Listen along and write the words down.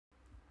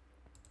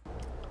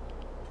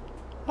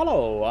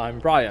Hello, I'm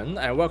Brian,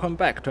 and welcome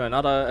back to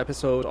another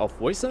episode of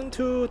Wasteland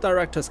 2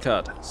 Director's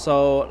Cut.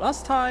 So,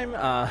 last time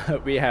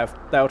we have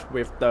dealt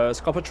with the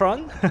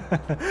Scorpatron.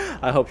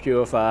 I hope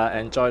you've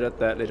enjoyed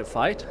that little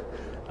fight.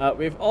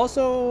 We've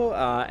also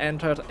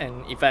entered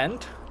an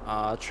event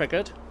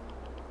triggered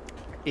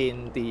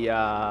in the...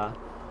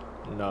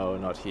 no,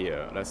 not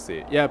here. Let's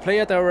see. Yeah,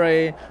 Player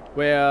Delray,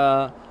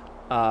 where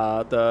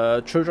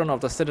the Children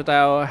of the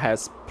Citadel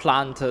has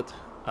planted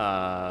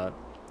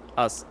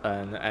us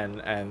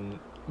and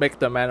make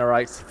the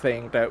Manorites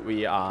think that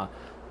we are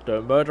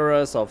the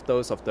murderers of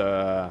those of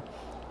the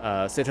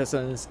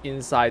citizens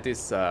inside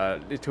this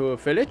little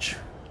village.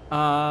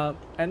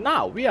 And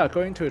now we are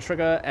going to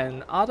trigger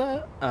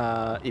another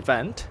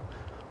event,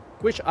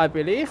 which I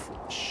believe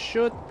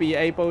should be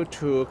able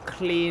to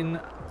clean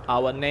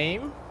our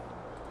name.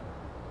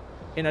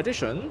 In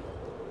addition,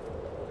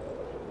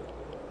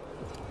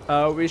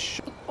 we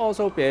should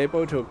also be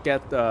able to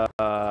get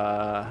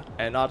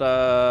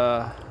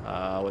another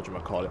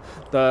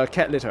the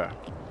cat litter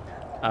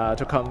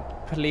to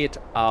complete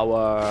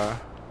our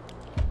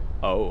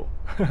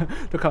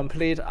to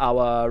complete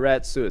our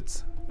red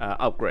suits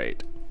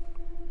upgrade.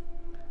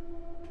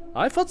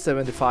 I thought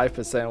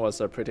 75%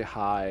 was a pretty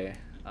high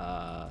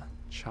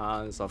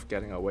chance of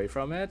getting away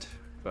from it,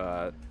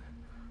 but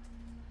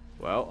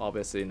well,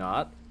 obviously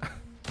not.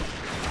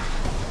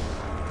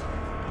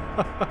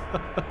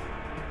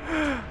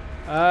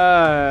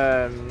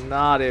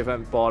 Not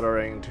even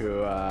bothering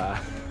to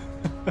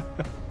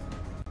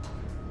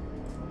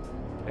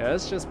yeah,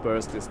 let's just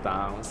burst this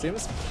down.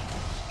 Seems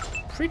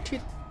pretty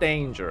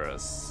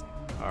dangerous.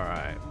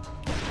 Alright.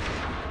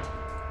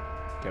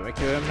 Can we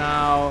kill him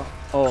now?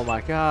 Oh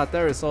my god,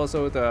 there is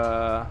also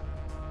the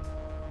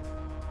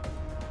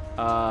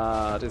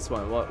this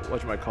one,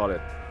 what you might call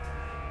it.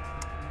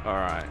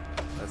 Alright,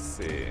 let's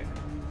see.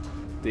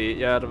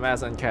 The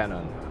Mason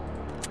cannon.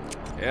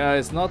 Yeah,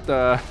 it's not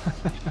the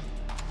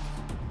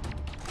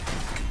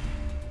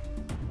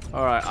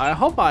Alright, I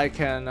hope I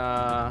can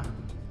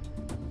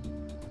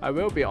I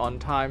will be on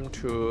time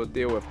to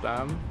deal with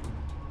them.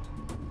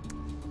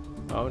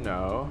 Oh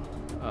no.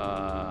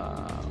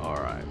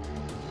 Alright.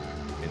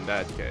 In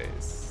that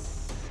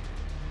case.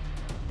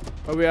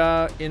 But we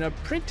are in a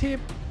pretty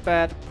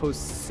bad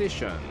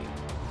position.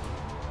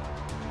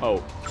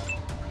 Oh.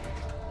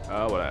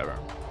 Whatever.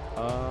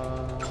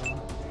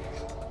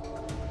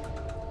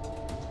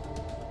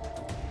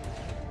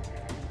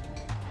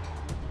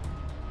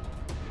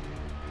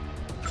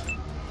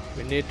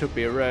 We need to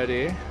be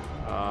ready.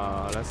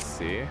 Let's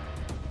see.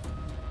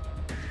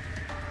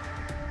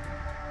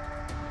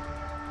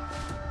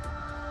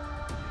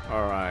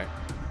 Alright.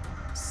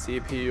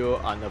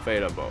 CPU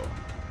unavailable.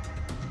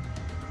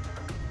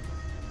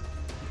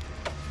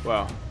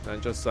 Well,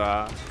 then just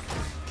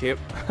keep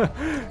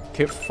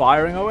keep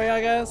firing away,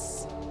 I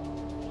guess.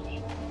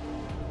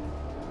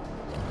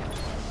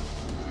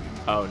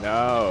 Oh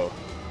no.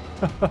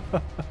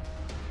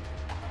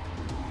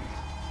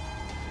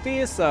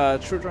 These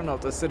Children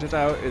of the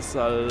Citadel is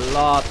a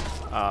lot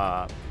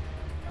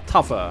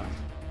tougher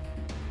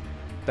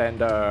than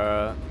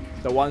the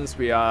ones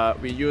we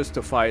used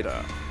to fight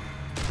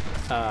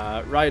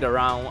right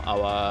around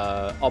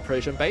our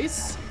operation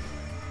base.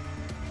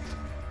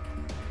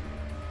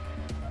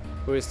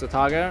 Who is the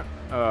target?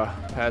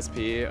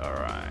 PSP.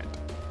 Alright.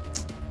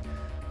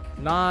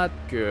 Not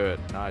good.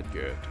 Not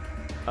good.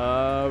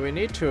 We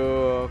need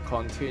to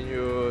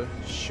continue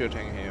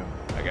shooting him,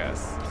 I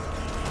guess.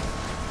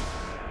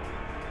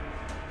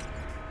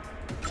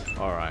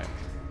 Alright.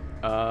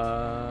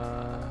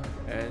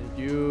 And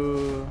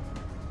you...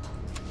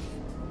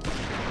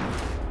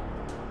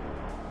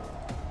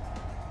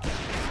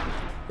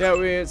 Yeah,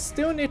 we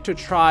still need to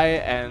try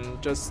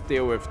and just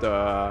deal with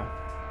the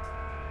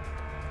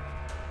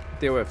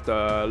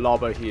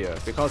lobber here,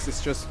 because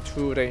it's just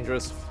too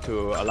dangerous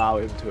to allow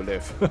him to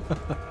live.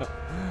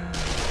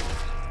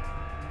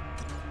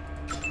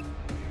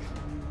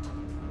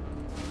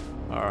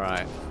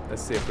 Alright,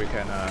 let's see if we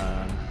can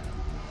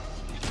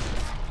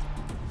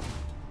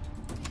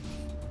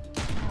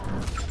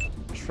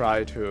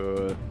try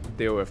to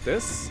deal with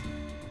this.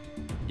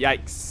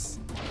 Yikes.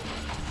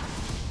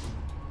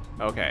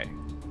 Okay.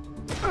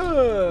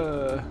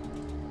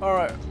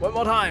 Alright, one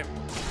more time.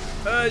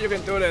 You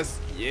can do this.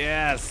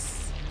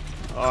 Yes.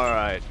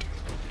 Alright.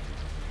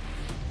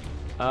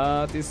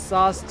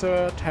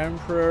 Disaster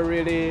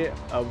temporarily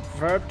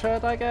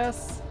averted, I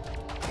guess.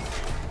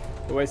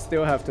 We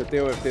still have to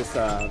deal with this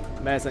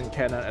Mason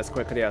cannon as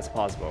quickly as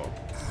possible.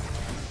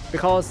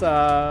 Because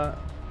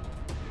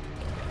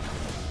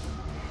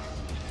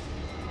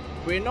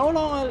we no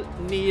longer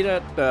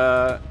needed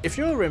the... If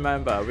you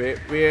remember,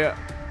 we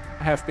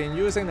have been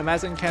using the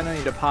Mason cannon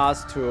in the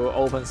past to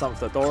open some of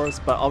the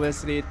doors, but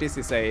obviously this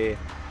is a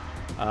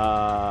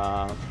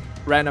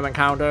random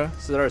encounter,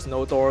 so there is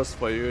no doors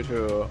for you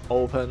to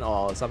open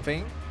or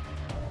something.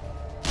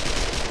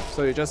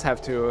 So you just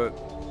have to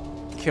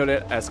kill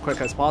it as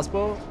quick as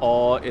possible,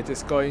 or it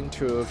is going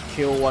to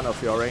kill one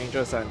of your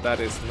rangers, and that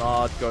is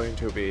not going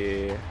to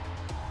be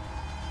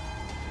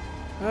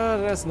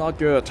That's not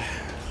good.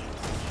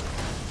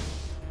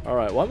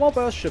 Alright, one more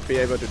burst should be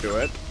able to do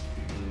it.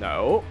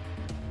 No.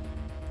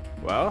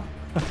 Well.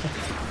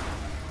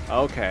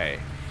 Okay.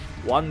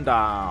 One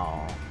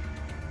down.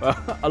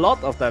 Well, a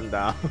lot of them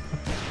down.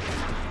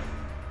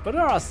 But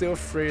there are still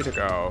 3 to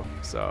go,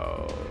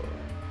 so...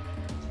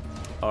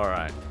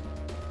 Alright.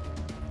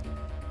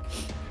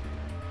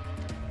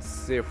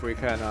 See if we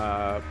can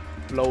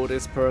blow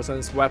this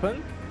person's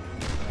weapon.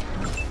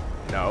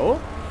 No.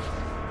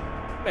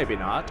 Maybe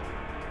not.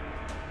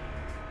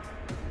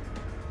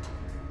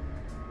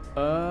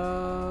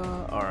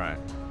 Alright.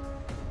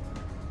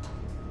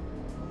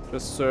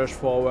 Just search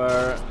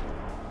forward.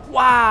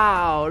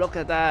 Wow, look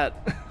at that.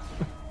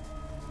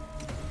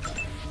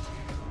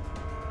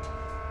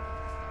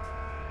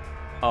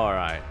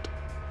 Alright.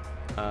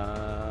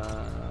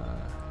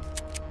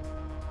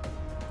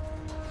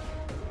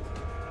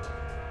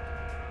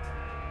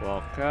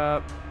 Walk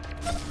up.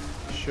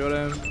 Shoot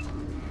him.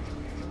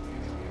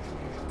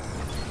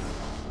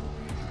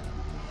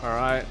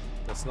 Alright.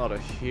 That's not a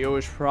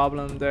huge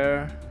problem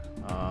there.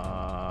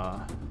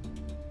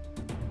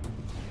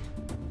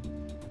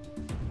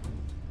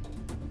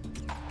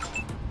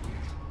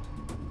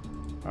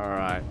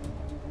 Alright.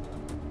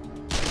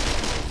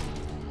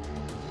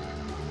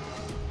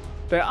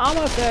 The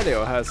armor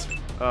value has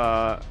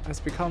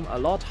become a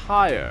lot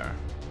higher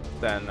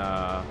than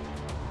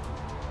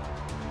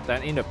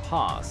in the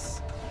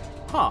past.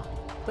 Huh?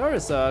 There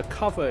is a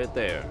cover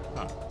there.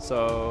 Huh.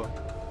 So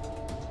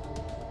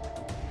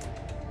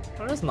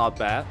well, that's not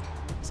bad.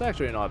 It's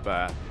actually not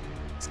bad.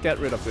 Let's get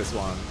rid of this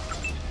one.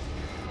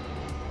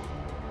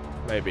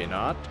 Maybe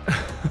not.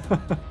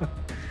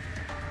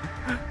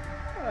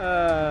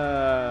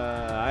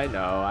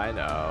 I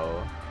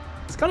know.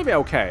 It's gonna be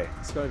okay.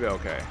 It's gonna be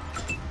okay.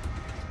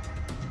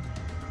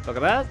 Look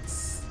at that.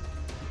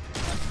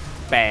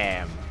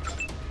 Bam.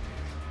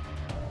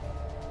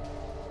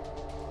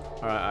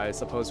 Alright, I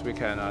suppose we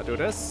can do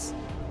this.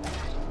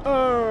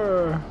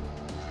 One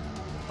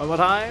more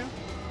time.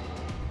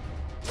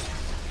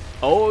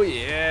 Oh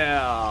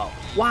yeah!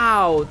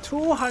 Wow,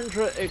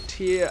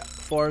 280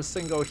 for a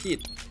single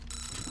hit.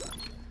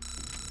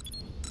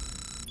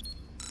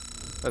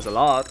 That's a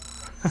lot.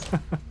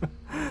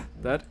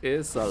 That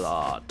is a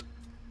lot.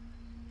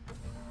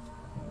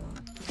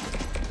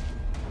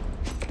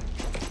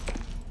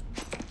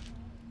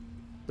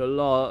 The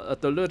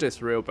loot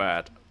is real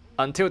bad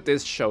until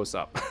this shows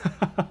up.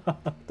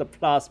 The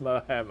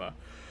plasma hammer.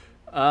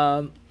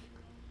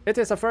 It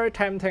is a very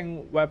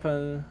tempting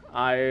weapon.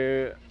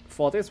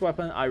 For this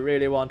weapon, I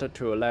really wanted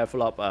to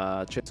level up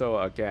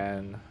Chisel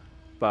again,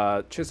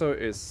 but Chisel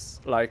is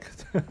like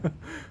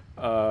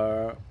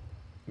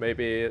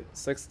maybe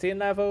 16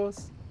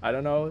 levels. I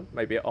don't know,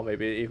 maybe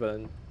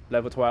even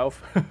level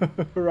 12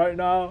 right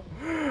now.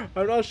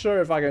 I'm not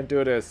sure if I can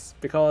do this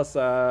because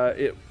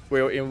it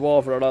will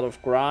involve a lot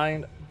of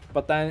grind.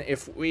 But then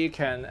if we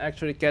can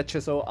actually get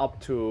Chisel up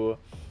to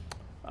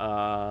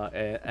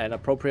an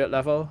appropriate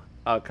level,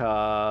 like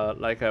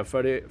a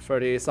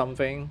 30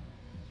 something,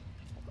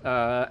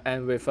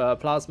 and with a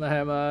plasma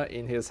hammer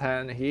in his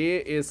hand, he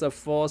is a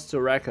force to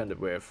reckon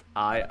with.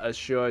 I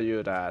assure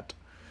you that.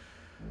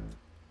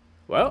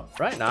 Well,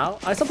 right now,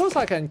 I suppose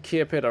I can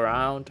keep it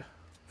around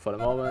for the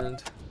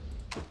moment.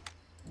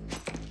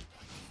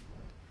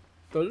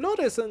 The loot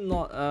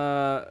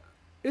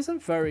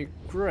isn't very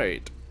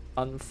great,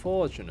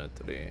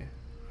 unfortunately.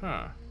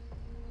 Huh.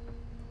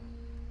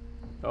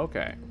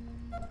 Okay.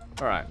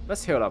 Alright,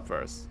 let's heal up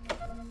first.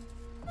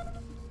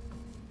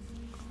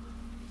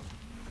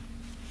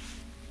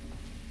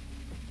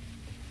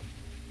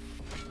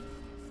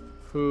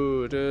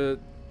 The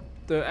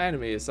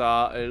enemies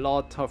are a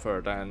lot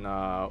tougher than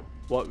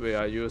what we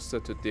are used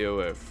to deal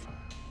with.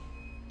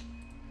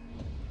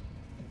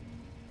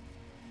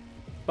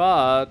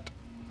 But,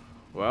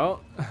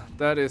 well,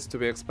 that is to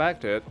be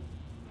expected.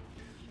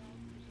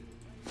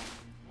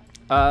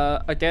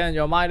 Again,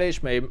 your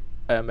mileage may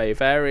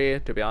vary,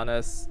 to be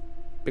honest,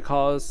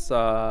 because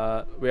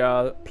we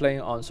are playing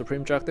on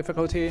Supreme Drug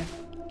difficulty,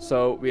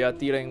 so we are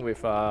dealing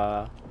with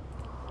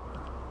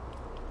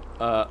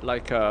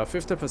like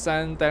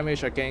 50%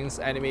 damage against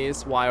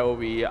enemies while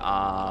we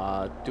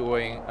are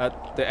doing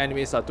the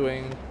enemies are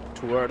doing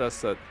toward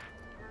us.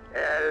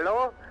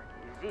 Hello,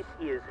 this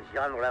is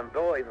Jean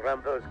Rambo in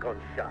Rambo's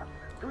Gun Shop.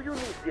 Do you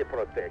need the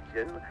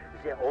protection,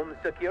 the home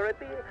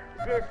security,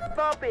 the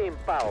stopping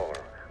power?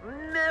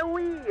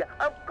 Oui,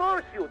 of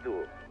course you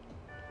do.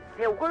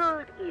 The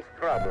world is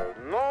troubled,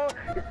 no?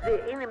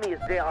 The enemies,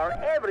 they are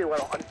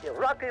everywhere on the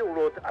rocky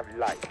road of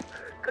life.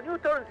 Can you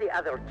turn the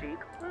other cheek?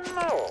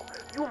 No.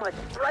 You must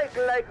strike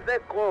like the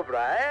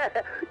cobra,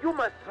 eh? You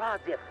must draw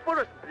the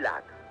first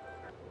blood.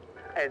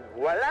 And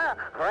voila,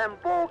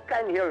 Rambo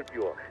can help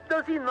you.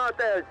 Does he not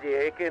have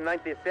the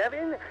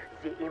AK-97,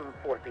 the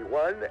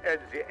M41, and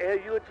the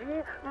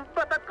AUG?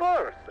 But of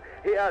course,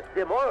 he has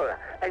them all.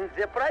 And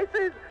the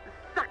prices,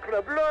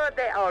 sacre bleu,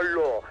 they are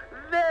low.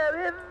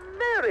 Very,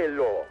 very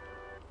low.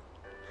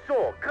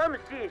 So, come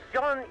see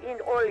Jean in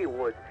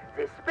Hollywood,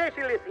 the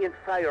specialist in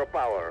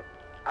firepower.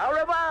 Au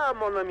revoir,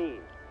 mon ami.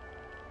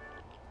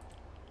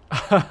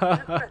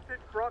 This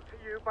message brought to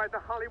you by the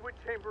Hollywood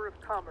Chamber of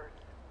Commerce.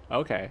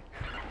 Okay.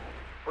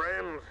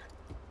 Friends,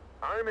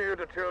 I'm here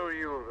to tell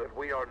you that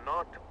we are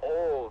not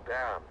all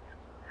damned.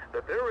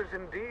 That there is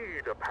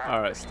indeed a path.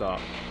 Alright, stop.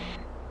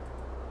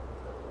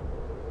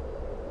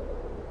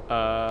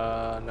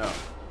 No.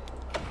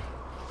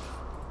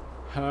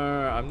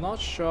 I'm not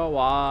sure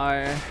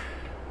why.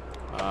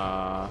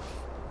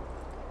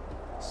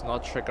 It's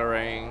not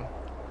triggering.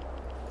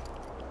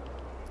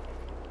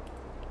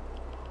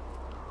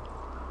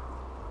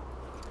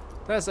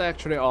 That's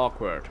actually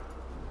awkward.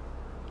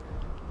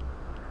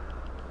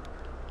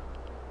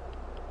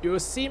 You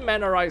see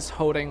Manorites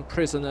holding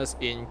prisoners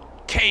in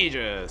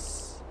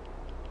cages.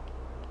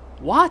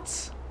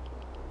 What?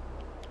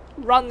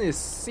 Run is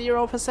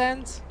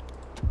 0%?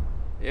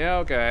 Yeah,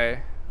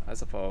 okay, I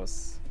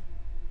suppose.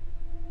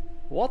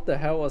 What the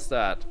hell was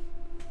that?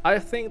 I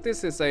think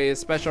this is a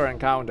special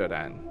encounter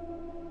then.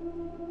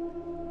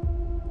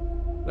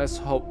 Let's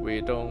hope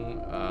we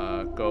don't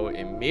go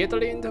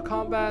immediately into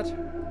combat.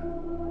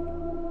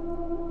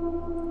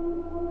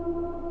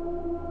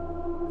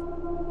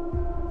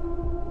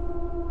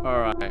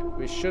 Alright,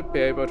 we should be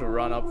able to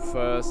run up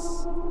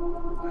first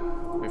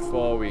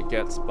before we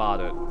get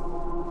spotted.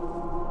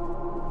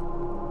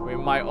 We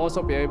might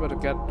also be able to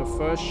get the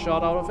first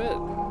shot out of it.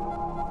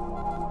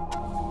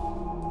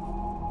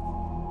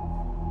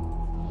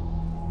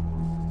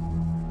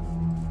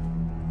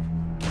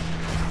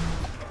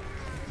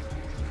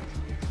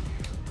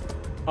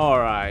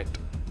 Alright.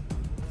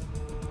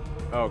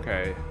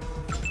 Okay.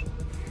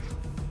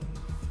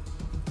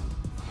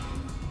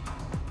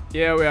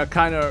 Yeah, we are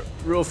kind of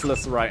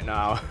ruthless right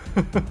now.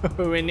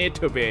 We need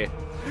to be.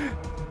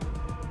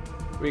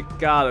 We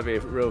gotta be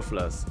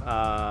ruthless.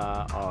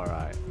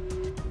 Alright.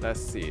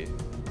 Let's see.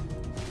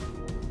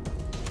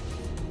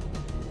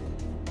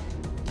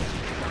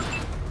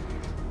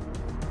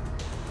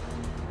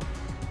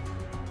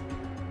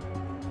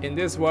 In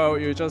this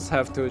world, you just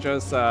have to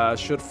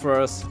shoot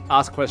first,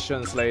 ask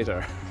questions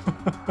later.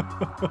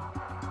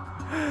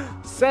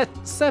 Sad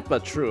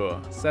but true.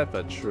 Sad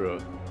but true.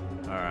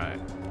 Alright,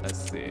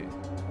 let's see.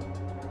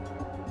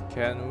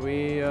 Can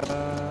we alright.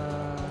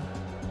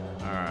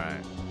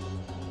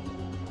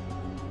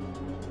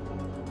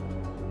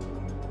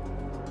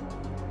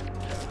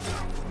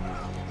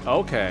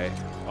 Okay,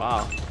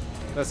 wow.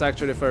 That's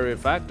actually very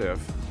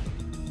effective.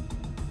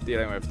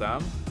 Dealing with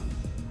them.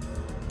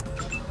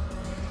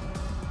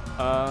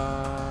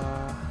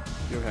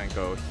 You can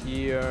go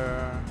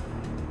here.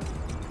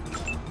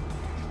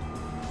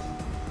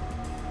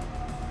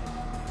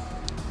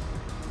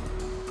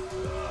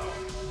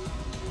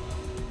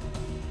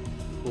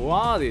 Who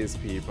are these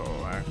people,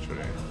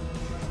 actually?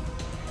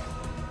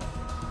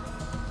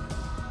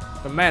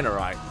 The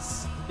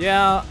Manorites.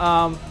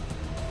 Yeah,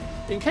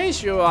 in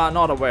case you are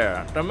not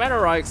aware, the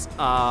Manorites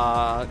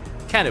are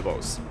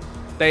cannibals.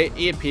 They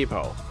eat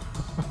people.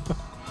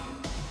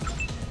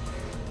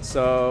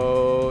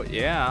 So,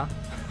 yeah.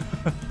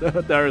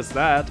 There is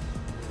that.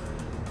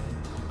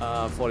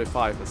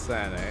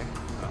 45%, eh?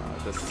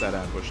 Just set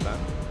ambush then.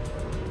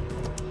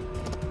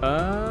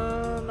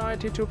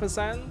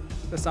 92%?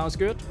 That sounds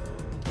good.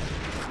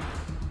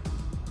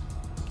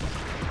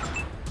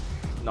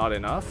 Not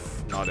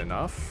enough. Not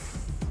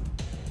enough.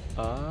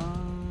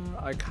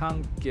 I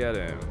can't get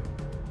him.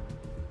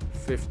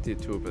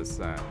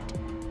 52%.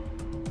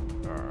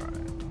 Alright.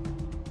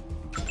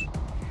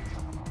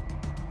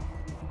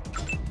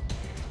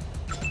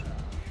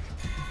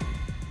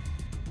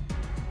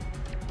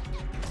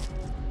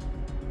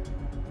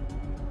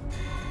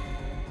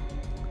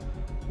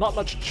 Not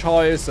much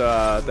choice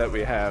that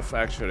we have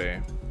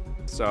actually,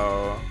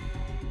 so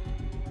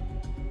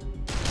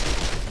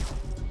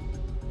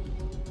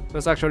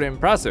that's actually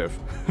impressive.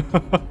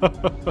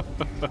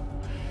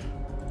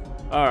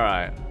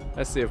 Alright,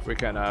 let's see if we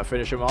can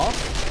finish him off.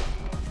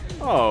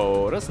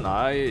 Oh, that's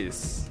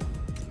nice.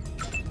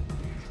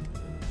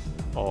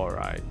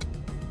 Alright,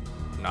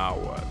 now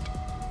what?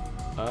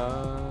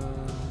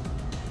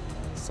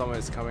 Someone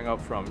is coming up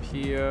from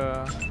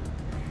here.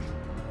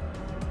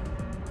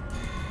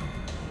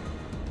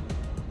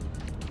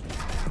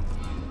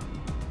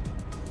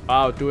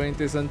 Wow, doing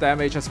decent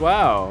damage as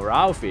well.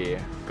 Ralphie,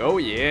 go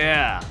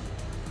yeah!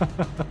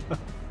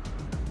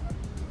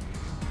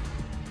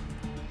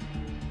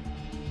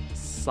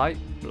 Sight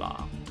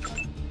block.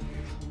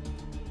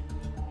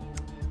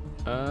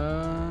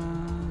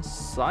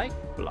 Sight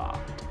block.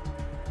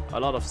 A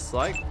lot of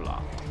sight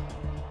block.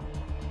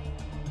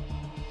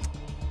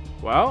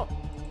 Well,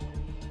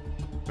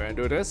 we're gonna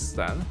do this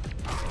then.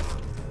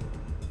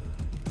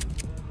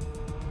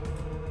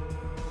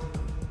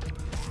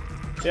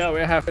 Yeah,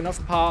 we have enough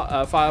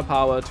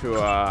firepower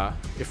to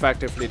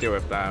effectively deal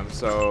with them,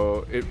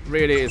 so it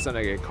really isn't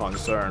a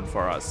concern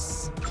for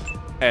us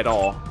at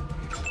all.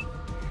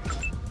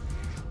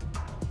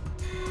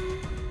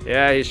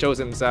 Yeah, he shows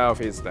himself,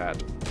 he's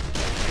dead.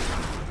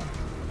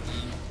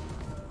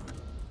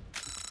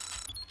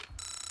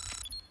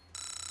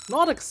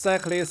 Not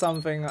exactly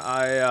something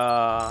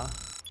I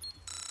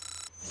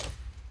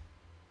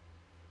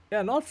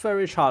Yeah, not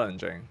very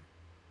challenging,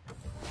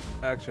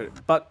 actually.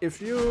 But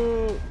if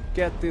you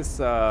get this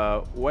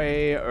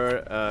way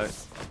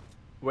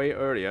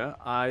earlier,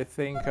 I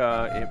think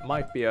it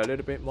might be a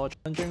little bit more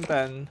challenging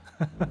than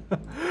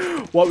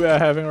what we are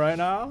having right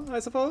now, I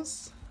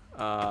suppose.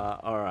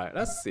 Alright,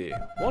 let's see.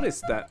 What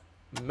is that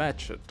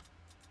method?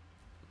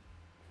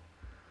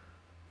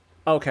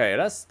 Okay,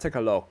 let's take a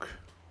look.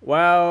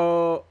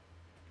 Well,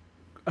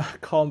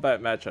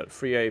 combat method,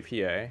 3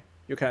 APA.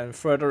 You can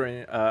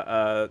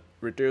further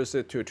reduce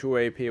it to 2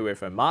 AP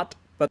with a mod.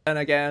 But then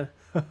again,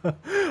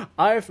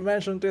 I've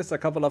mentioned this a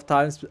couple of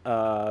times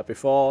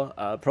before.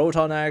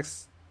 Proton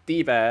X,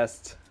 the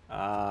best.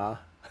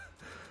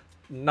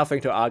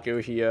 Nothing to argue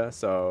here,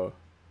 so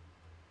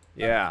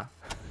yeah.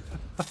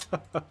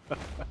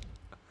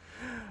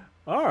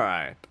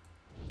 Alright.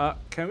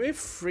 Can we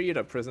free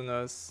the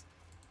prisoners?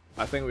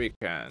 I think we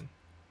can.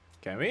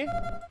 Can we?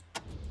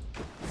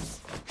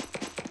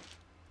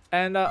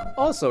 And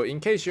also,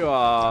 in case you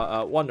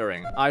are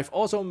wondering, I've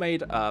also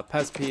made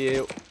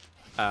Pespi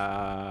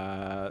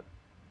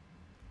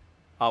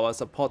our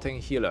supporting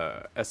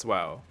healer as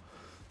well,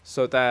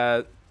 so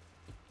that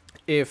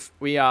if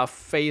we are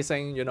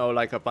facing, you know,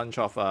 like a bunch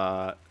of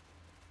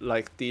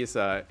like these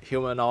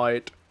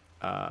humanoid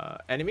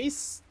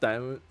enemies,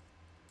 then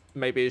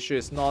maybe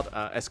she's not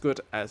as good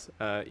as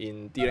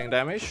in dealing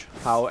damage.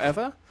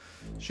 However,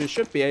 she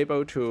should be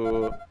able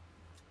to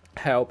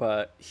help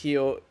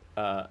heal,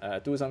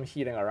 do some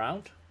healing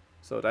around,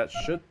 so that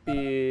should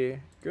be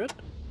good.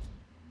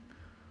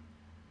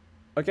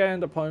 Again,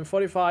 the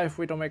 .45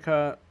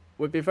 Widowmaker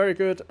would be very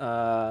good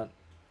at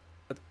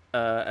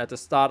the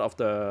start of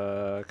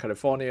the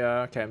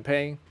California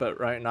campaign, but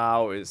right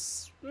now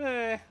it's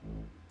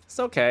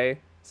okay.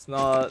 It's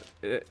not.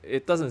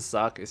 It doesn't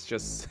suck. It's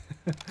just.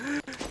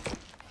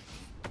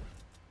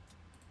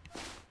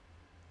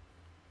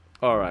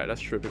 All right, let's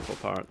strip it for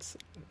parts.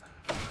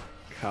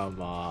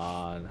 Come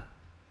on.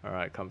 All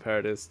right,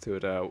 compare this to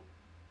the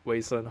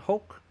Wasteland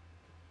Hulk.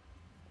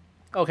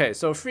 Okay,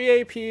 so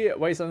 3 AP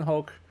Wasteland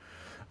Hulk,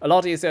 a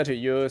lot easier to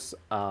use.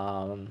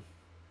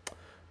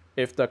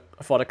 If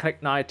for the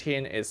Click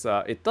 19 is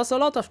it does a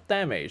lot of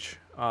damage.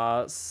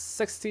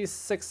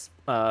 66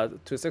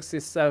 to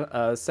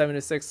 67,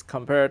 76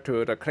 compared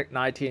to the Click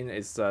 19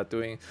 is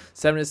doing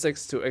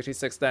 76 to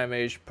 86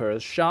 damage per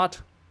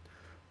shot.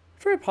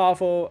 Very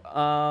powerful.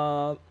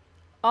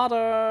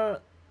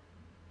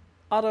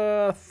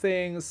 Other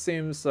things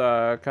seems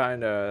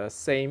kind of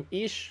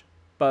same-ish,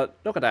 but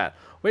look at that.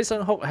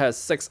 Wasteland Hulk has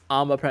 6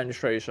 armor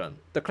penetration.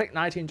 The Click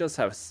 19 just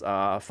has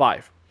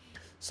 5.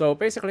 So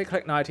basically,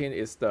 Click 19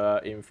 is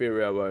the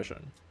inferior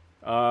version.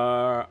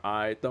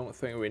 I don't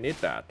think we need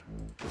that.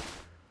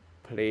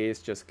 Please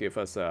just give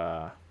us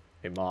a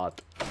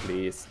mod,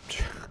 please.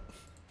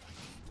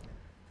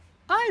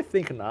 I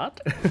think not.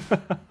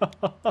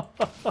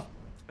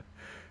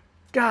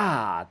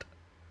 God,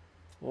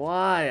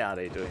 why are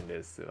they doing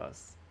this to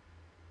us?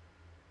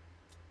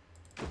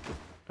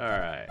 All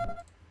right.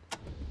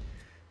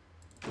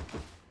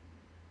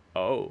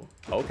 Oh,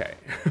 okay.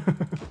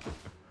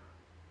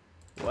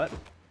 What?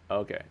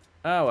 Okay.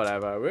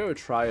 Whatever. We will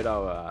try it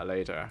out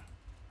later.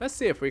 Let's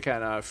see if we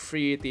can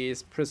free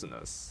these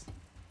prisoners.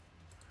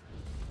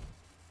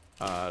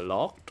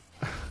 Locked.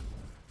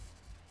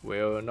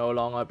 Will no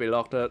longer be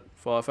locked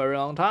for a very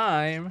long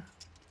time.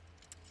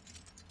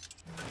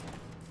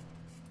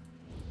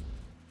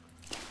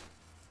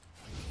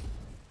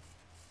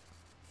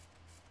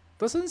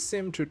 Doesn't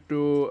seem to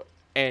do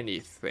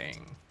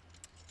anything.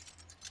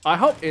 I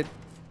hope it...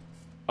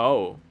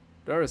 Oh,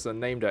 there is a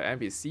named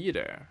NPC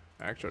there,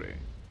 actually.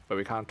 But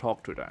we can't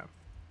talk to them.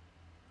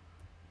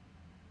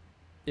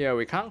 Yeah,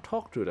 we can't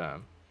talk to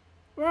them.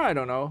 Well, I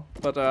don't know.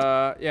 But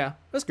yeah,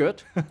 that's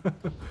good.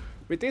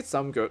 We did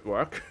some good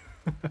work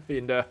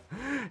in the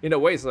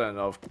wasteland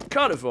of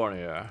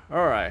California.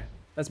 Alright,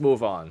 let's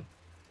move on.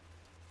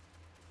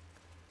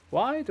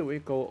 Why do we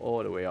go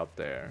all the way up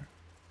there?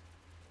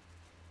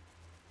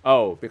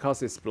 Oh,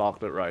 because it's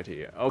blocked right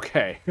here.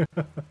 Okay.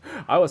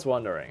 I was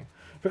wondering.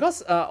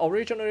 Because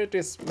originally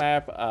this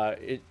map,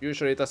 it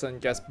usually doesn't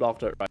get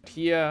blocked right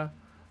here.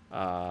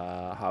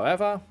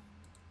 However,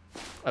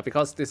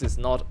 because this is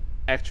not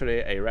actually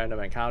a random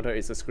encounter,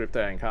 it's a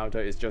scripted encounter,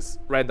 it just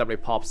randomly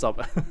pops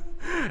up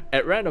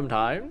at random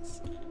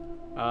times.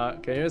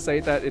 Can you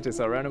say that it is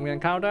a random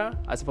encounter?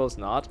 I suppose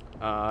not.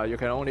 You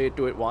can only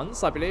do it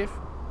once, I believe.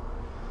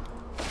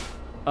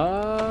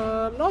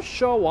 I'm not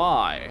sure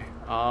why.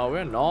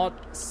 We're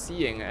not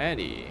seeing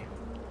any.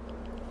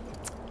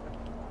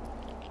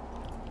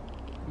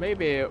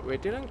 Maybe we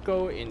didn't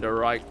go in the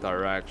right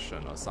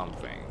direction or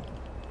something.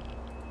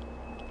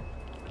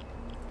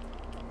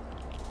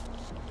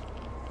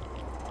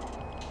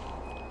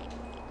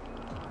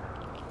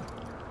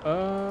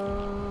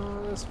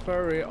 It's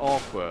very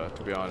awkward,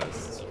 to be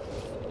honest.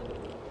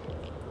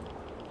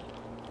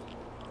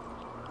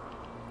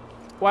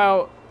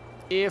 Well,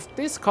 if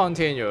this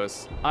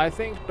continues, I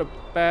think the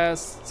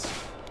best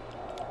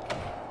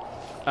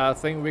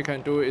thing we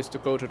can do is to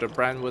go to the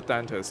Brentwood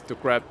dentist to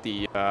grab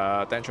the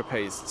denture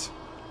paste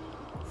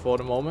for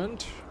the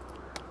moment.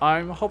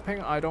 I'm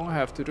hoping I don't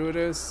have to do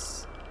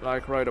this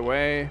like right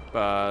away,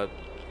 but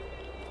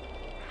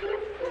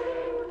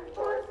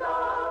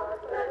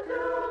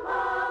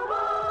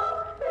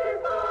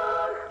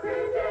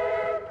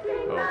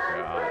oh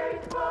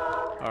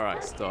god.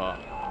 Alright, stop.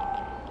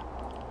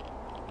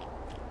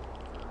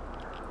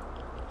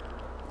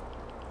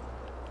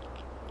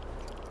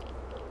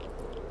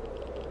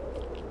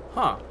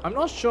 Huh, I'm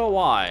not sure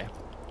why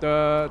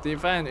the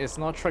event is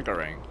not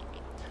triggering.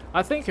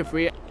 I think if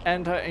we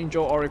enter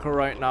Angel Oracle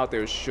right now,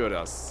 they'll shoot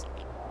us.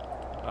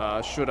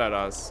 Shoot at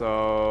us,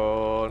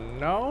 so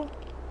no.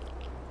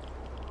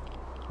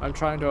 I'm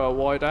trying to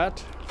avoid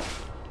that.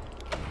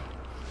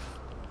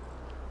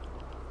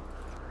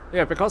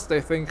 Yeah, because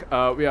they think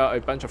we are a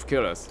bunch of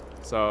killers,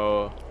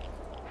 so...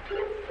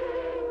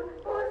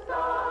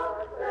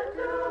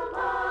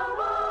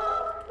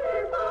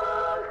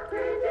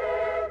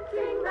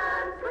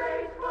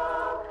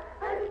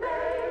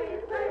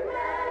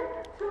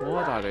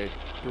 What are they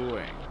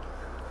doing?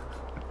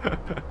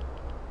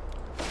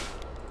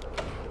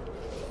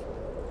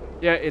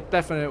 Yeah, it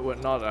definitely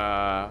would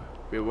not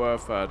be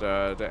worth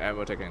the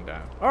ammo taking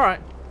down. Alright,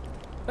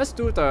 let's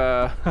do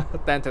the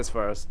dentist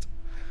first.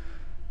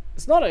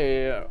 It's not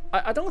a...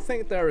 I don't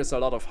think there is a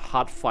lot of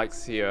hard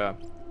fights here.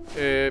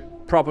 It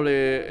probably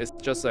is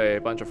just a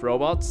bunch of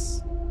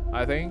robots,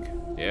 I think.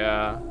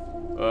 Yeah.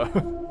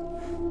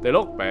 They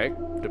look big,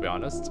 to be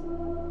honest.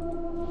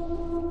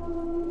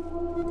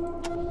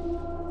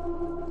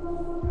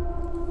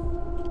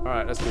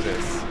 Alright, let's do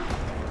this.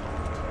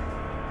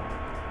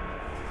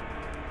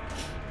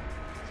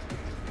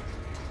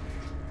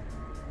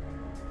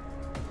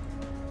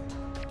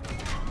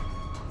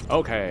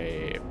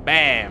 Okay,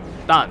 bam,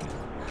 done.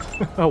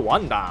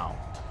 One down.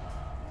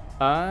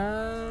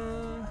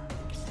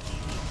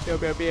 Pew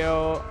pew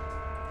pew.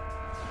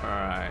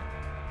 Alright.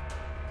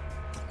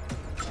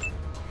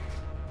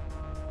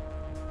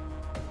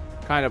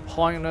 Kind of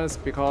pointless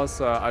because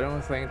I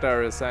don't think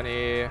there is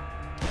any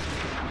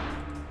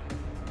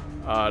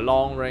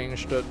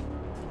long-ranged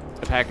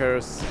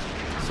attackers,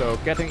 so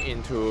getting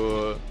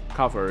into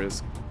cover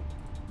is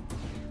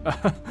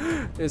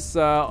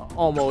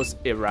almost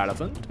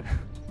irrelevant,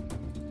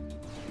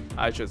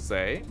 I should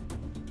say.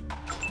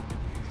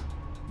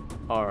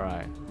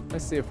 Alright,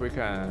 let's see if we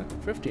can...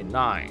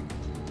 59.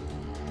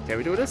 Can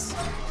we do this?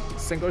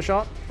 Single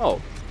shot?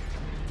 Oh.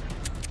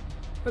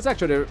 That's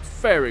actually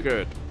very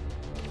good.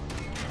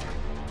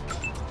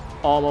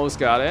 Almost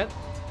got it.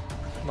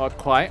 Not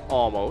quite,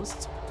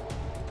 almost.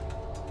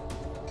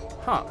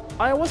 Huh,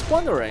 I was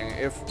wondering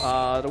if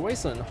the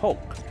Wasteland Hulk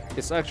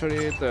is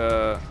actually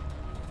the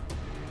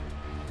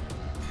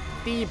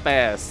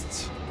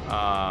best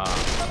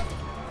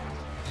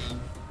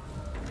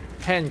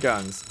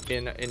handguns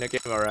in the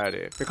game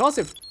already. Because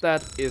if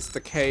that is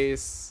the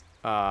case,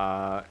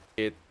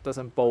 it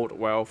doesn't bode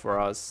well for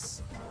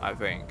us, I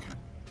think.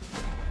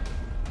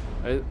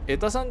 It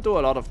doesn't do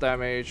a lot of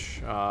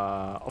damage.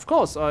 Of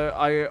course,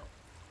 I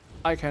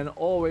can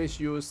always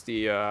use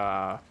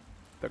the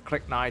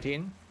Click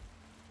 19.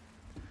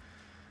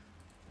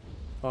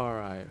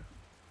 Alright,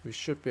 we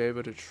should be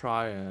able to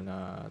try and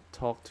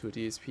talk to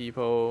these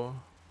people.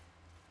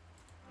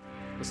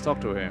 Let's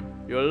talk to him.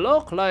 You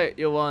look like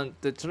you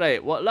want the trade.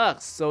 What luck?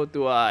 So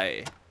do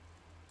I.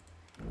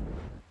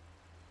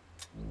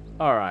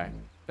 Alright,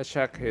 let's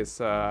check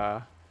his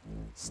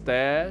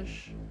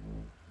stash.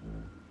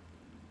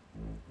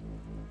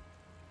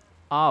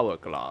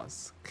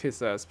 Hourglass.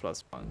 Kiss ass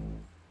 +1.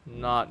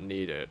 Not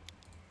needed.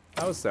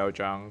 I'll sell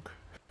junk.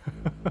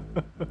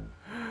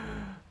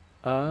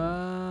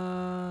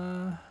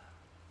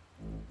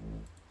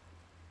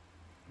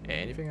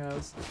 Anything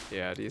else?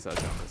 Yeah, these are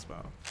junk as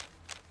well.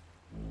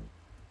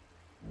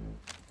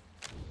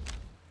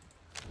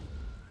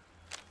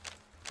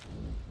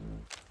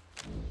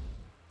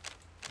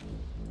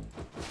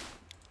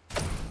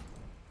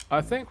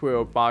 I think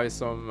we'll buy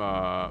some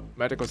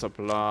medical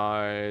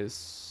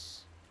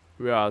supplies.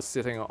 We are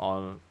sitting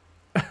on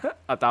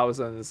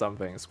 1,000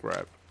 something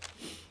scrap.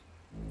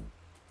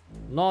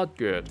 Not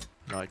good,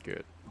 not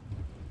good.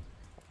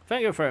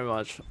 Thank you very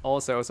much.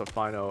 All sales are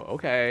final.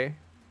 Okay.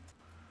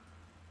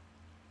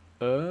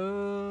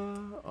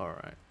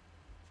 Alright.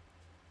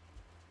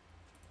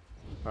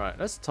 Alright,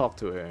 let's talk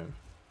to him.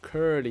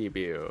 Curly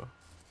Bill.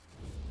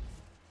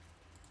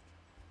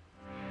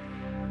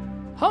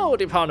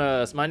 Howdy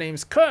partners, my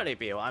name's Curly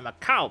Bill. I'm a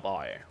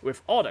cowboy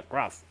with all the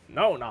gruff,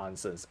 no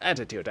nonsense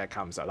attitude that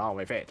comes along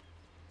with it.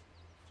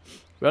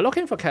 We're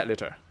looking for cat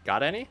litter.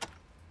 Got any?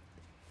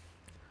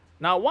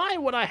 Now why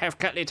would I have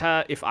cat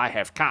litter if I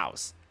have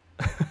cows?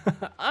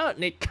 I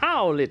need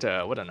cow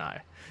litter, wouldn't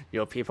I?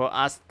 Your people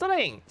are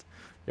strange.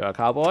 You're a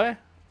cowboy?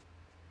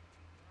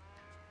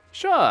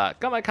 Sure,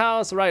 got my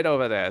cows right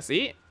over there,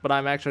 see? But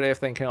I'm actually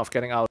thinking of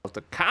getting out of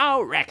the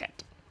cow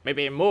racket.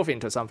 Maybe move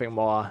into something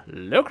more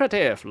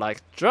lucrative,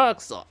 like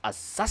drugs or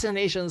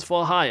assassinations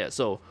for hire.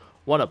 So,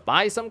 wanna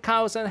buy some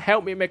cows and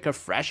help me make a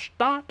fresh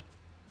start?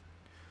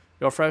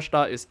 Your fresh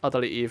start is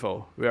utterly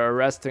evil. We are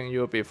arresting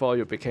you before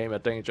you became a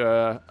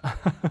danger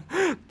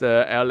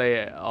the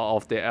LA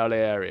of the LA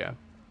area.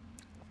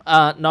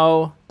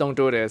 No, don't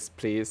do this,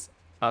 please.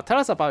 Tell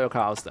us about your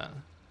cows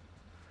then.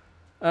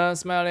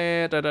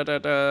 Smelly,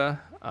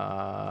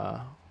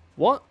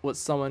 what would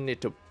someone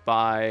need to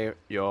buy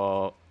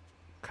your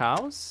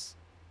cows?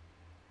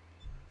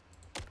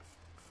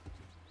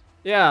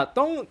 Yeah,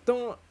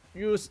 don't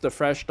use the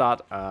fresh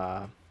start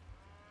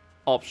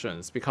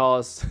options,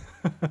 because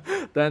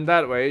then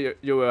that way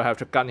you will have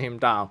to gun him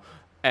down.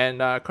 And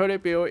Curly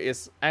Bill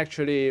is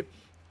actually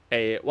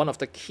one of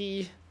the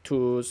key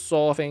to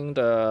solving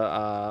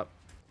the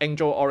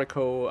Angel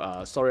Oracle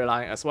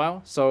storyline as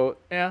well. So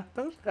yeah,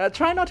 don't,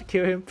 try not to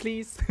kill him,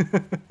 please.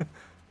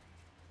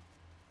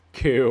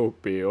 Kill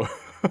Bill.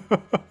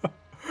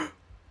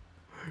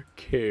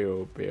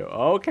 Kill Bill.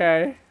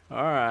 Okay,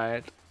 all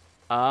right.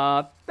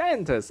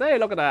 Dentist, hey,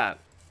 look at that.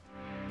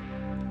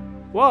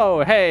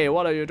 Whoa, hey,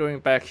 what are you doing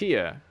back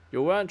here?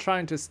 You weren't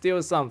trying to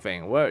steal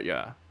something, were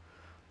ya?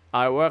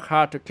 I work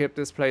hard to keep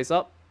this place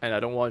up, and I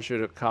don't want you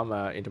to come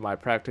into my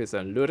practice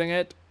and looting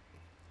it.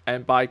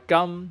 And by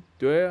gum,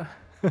 do you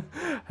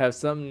have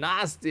some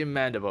nasty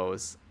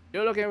mandibles?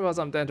 You're looking for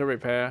some dental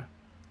repair?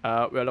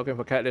 We're looking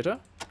for cat litter.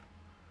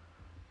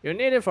 You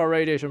need it for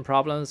radiation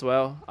problems?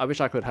 Well, I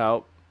wish I could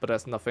help, but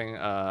that's nothing,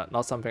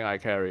 not something I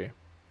carry.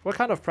 What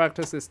kind of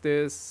practice is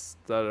this?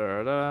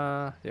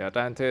 Yeah,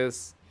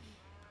 dentist.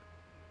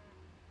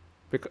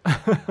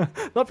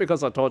 Not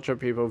because I torture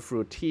people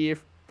through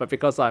teeth, but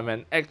because I'm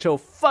an actual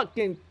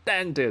fucking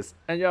dentist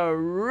and you're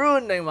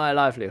ruining my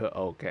livelihood.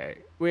 Okay,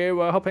 we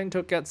were hoping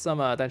to get some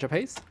denture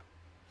paste.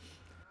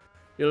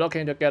 You're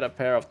looking to get a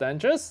pair of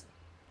dentures?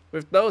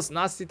 With those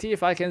nasty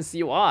teeth, I can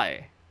see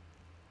why.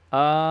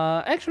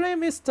 Actually,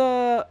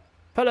 Mr.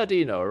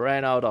 Paladino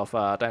ran out of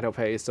dental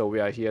paste, so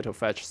we are here to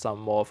fetch some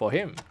more for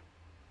him.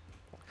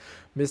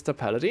 Mr.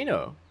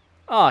 Paladino?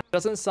 Ah, he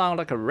doesn't sound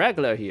like a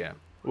regular here.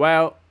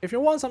 Well, if you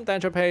want some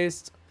denture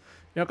paste,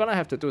 you're gonna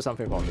have to do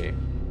something for me.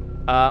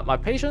 My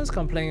patients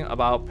complain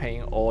about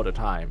pain all the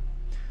time.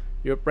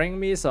 You bring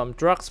me some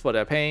drugs for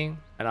their pain,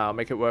 and I'll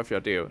make it worth your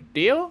deal.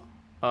 Deal?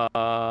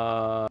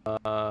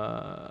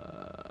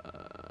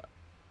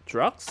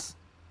 Drugs?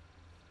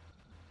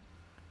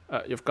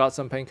 You've got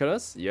some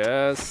painkillers?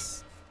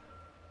 Yes.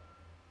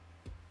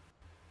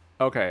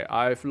 Okay,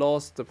 I've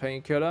lost the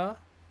painkiller.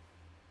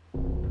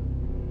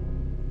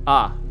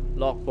 Ah,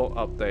 logbook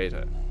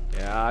updated.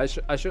 Yeah,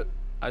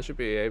 I should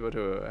be able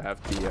to have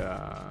the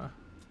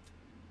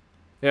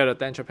yeah, the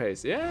denture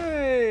paste.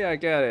 Yay, I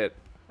get it.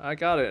 I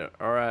got it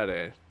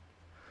already.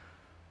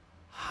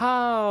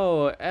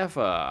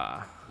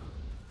 However,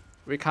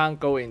 we can't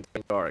go into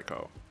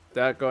Oracle.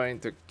 They're going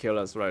to kill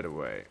us right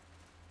away.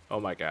 Oh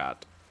my god.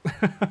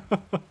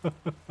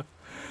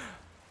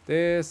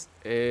 This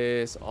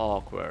is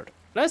awkward.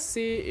 Let's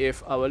see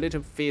if our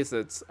little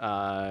visits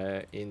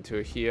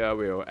into here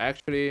will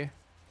actually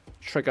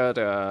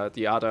trigger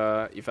the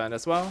other event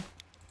as well.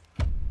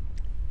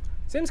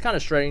 Seems kind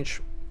of strange.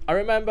 I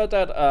remember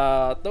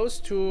that those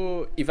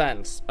two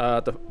events,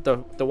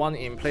 the one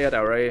in Playa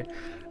del Rey,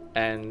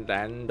 and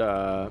then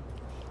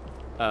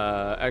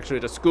actually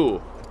the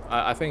school.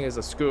 I think it's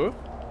a school.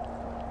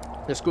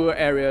 The school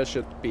area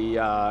should be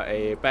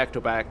a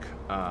back-to-back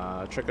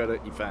triggered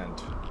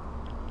event.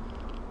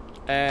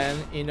 And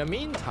in the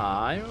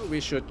meantime, we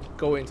should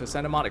go into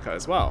Santa Monica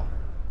as well,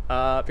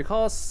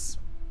 because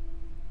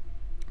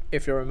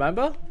if you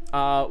remember,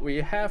 we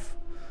have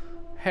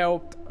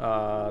helped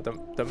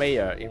the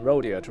mayor in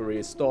Rhodia to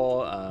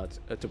restore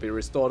to be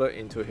restored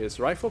into his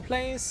rightful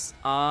place.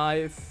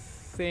 I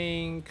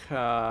think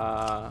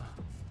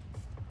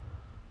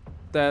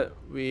that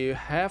we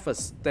have a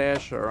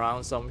stash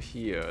around some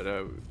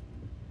here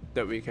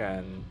that we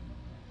can.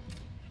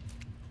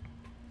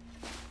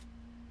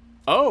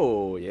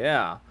 Oh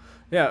yeah,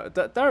 yeah.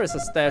 There is a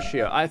stash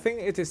here. I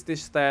think it is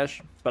this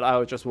stash, but I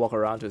will just walk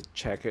around to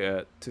check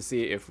it to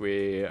see if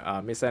we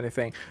miss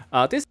anything.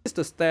 This is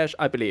the stash,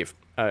 I believe.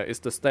 It's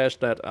the stash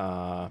that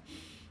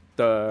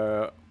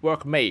the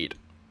workmaid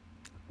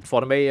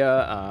for the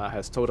mayor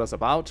has told us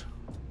about.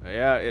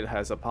 Yeah, it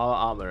has a power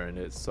armor in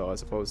it, so I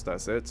suppose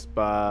that's it.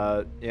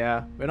 But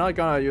yeah, we're not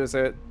gonna use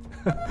it.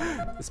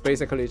 It's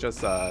basically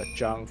just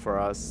junk for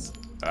us.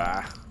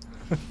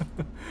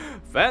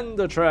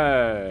 Vendor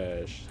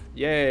trash!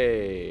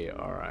 Yay!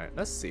 Alright,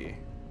 let's see.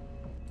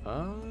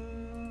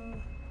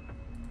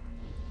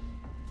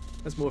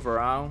 Let's move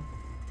around.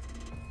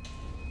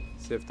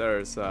 See if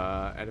there's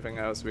anything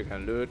else we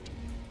can loot.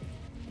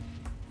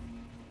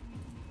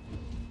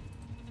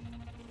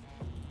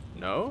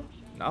 No?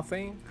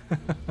 Nothing?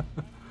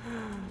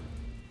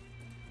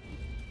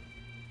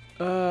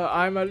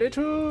 I'm a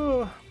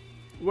little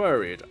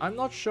worried. I'm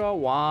not sure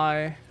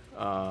why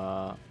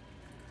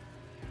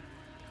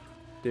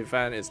the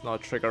event is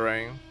not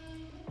triggering.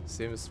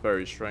 Seems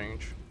very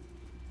strange.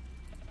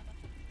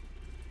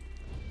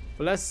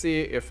 But let's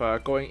see if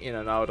going in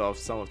and out of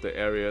some of the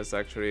areas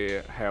actually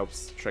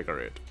helps trigger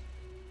it.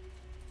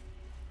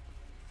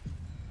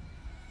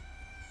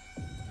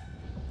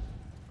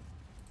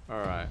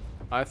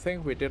 I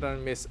think we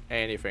didn't miss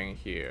anything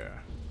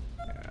here.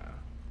 Yeah.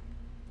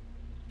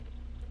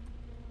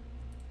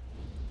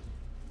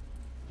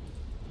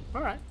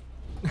 Alright.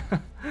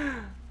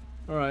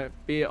 Alright,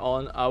 be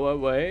on our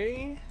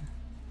way.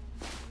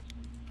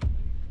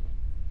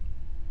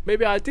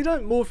 Maybe I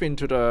didn't move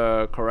into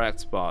the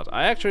correct spot.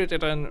 I actually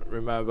didn't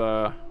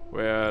remember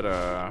where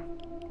the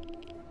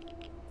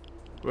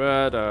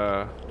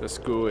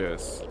school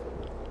is.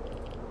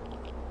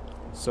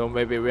 So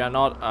maybe we are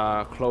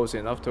not close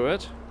enough to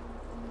it.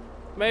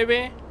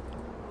 Maybe.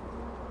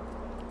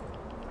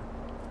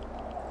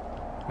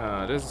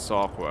 This is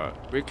awkward.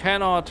 We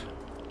cannot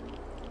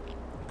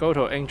go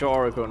to Angel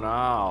Oracle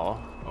now.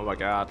 Oh my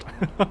god.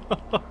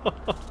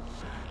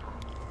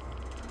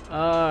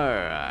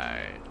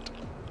 Alright.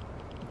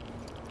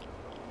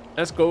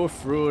 Let's go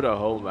through the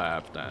whole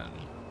map then.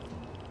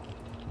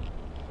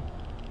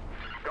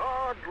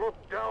 God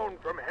looked down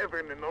from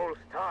heaven in those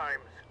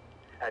times,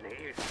 and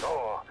he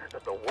saw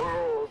that the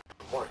world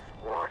was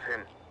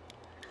rotten.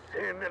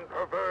 Sin and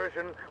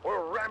perversion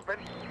were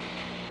rampant.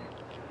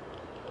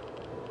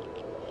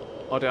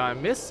 Or did I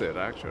miss it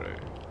actually?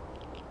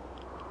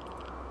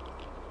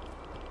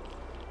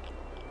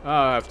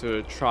 I have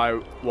to try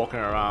walking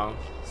around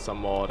some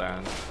more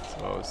then, I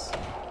suppose.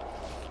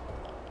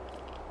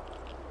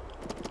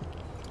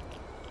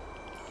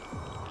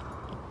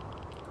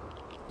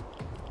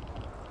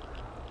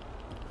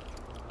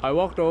 I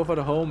walked over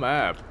the whole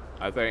map,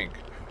 I think.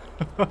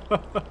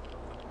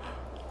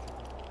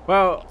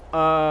 Well,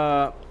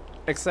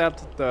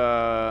 except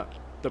the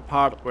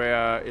part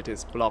where it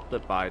is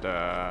blocked by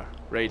the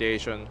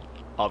radiation,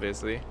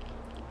 obviously.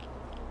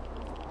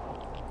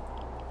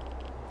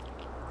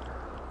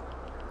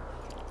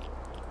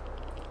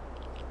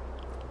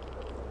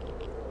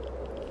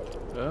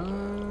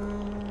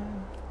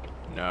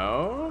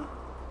 No?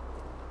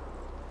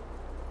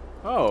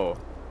 Oh.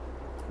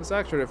 It's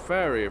actually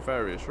very,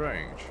 very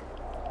strange.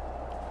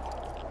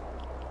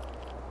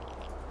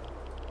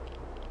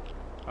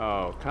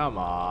 Oh, come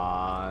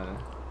on.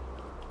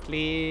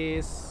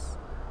 Please.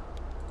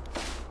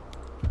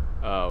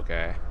 Oh,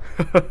 okay.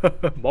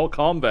 More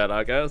combat,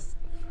 I guess.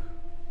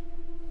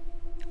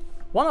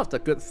 One of the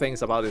good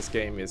things about this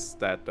game is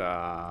that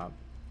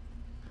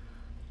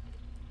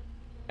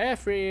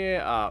every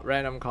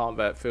random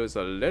combat feels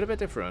a little bit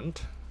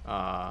different.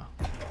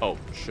 Oh,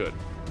 shit.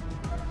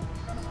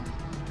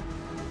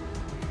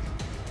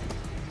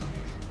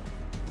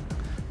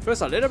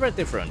 Feels a little bit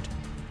different.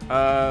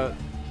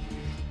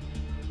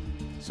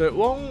 So it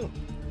won't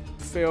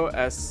feel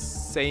as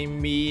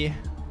samey.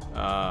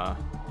 Alright,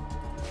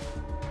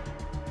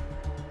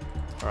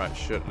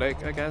 shoot leg,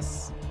 I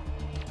guess.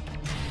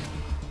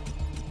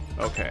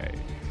 Okay.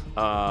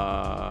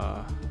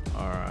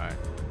 Alright.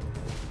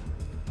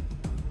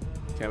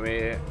 Can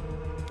we...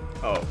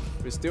 Oh,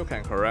 we still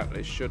can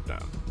correctly shoot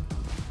them.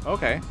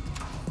 Okay.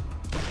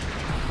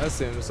 That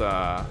seems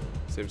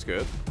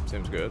good.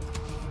 Seems good.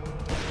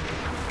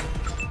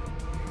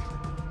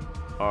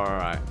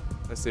 Alright.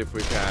 Let's see if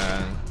we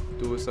can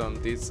do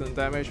some decent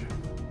damage.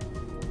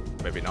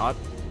 Maybe not.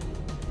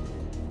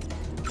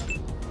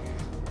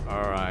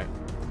 Alright.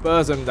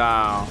 Burst him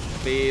down,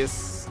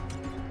 please.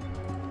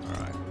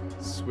 Alright.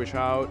 Switch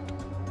out.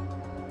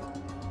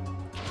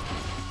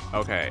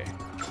 Okay.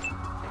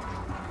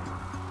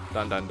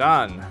 Done, done,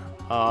 done.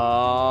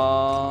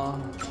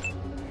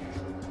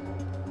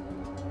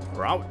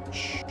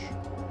 Crouch.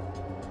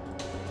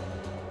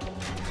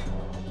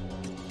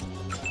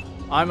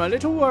 I'm a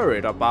little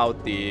worried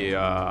about the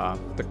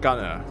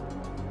gunner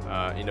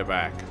in the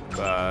back,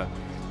 but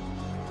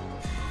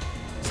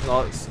it's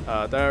not.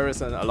 There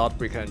isn't a lot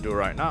we can do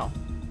right now.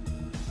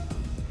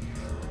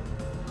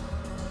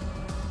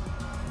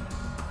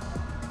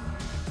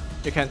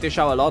 He can dish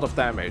out a lot of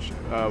damage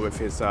with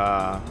his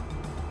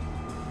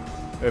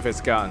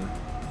gun,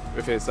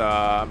 with his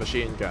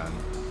machine gun.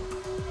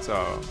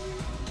 So,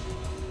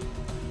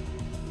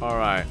 all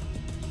right,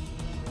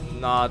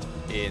 not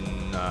in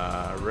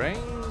range.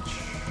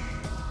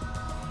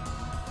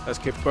 Let's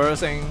keep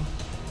bursting.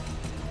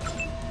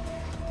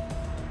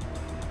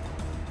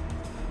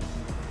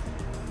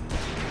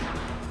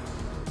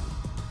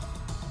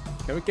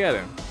 Can we get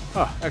him?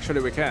 Oh,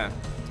 actually we can.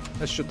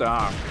 Let's shoot the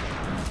arm.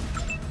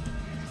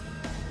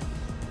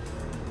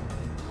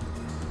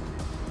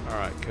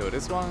 Alright, kill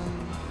this one.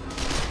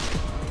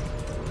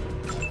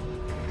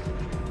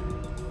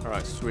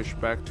 Alright, switch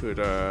back to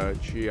the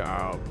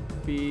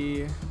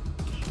GRB.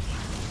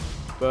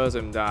 Burst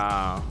him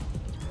down.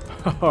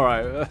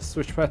 Alright, let's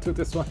switch back to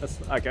this one,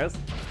 I guess.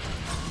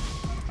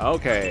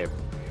 Okay,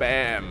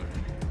 bam.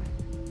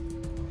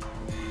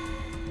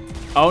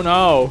 Oh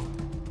no!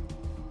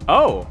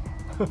 Oh!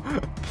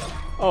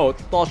 Oh,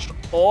 dodged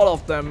all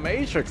of them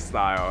Matrix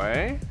style,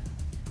 eh?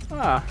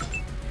 Ah.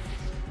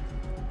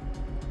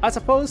 I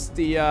suppose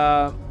the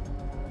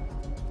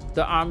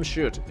arm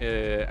shoot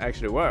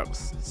actually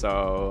works,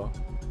 so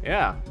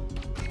yeah.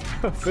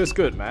 Feels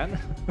good, man.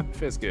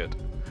 Feels good.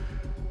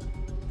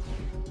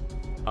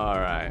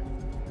 Alright.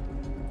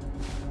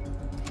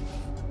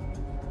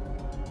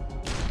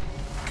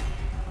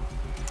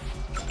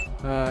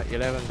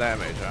 11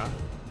 damage, huh?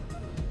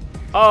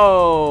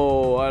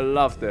 Oh, I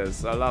love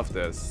this. I love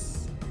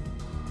this.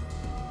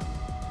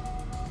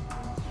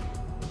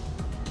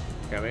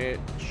 Can we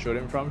shoot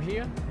him from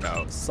here?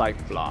 No,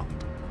 psych block.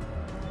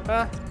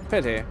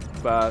 Pity,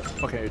 but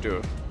what can you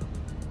do?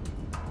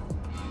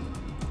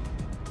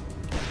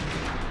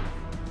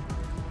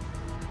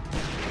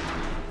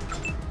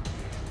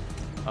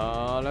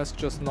 Let's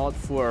just not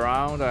fool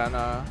around and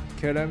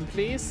kill him,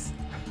 please.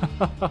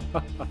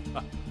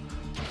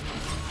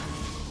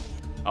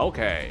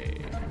 Okay.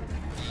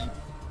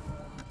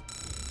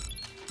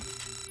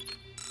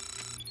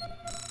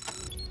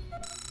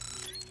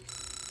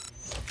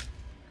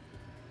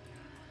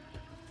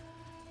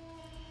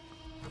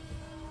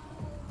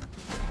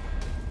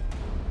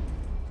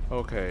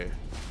 Okay,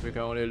 we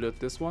can only loot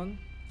this one.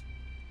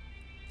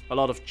 A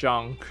lot of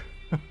junk.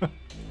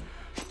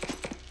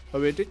 But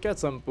we did get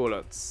some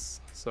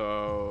bullets,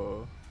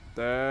 so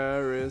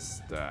there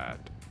is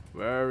that.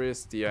 Where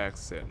is the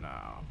exit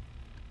now?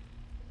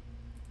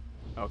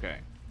 Okay.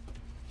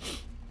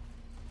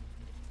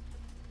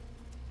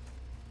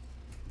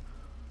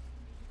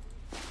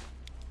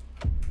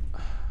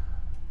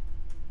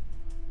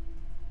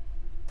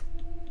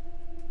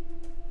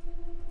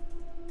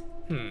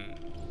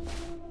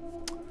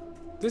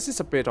 This is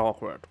a bit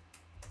awkward,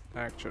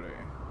 actually.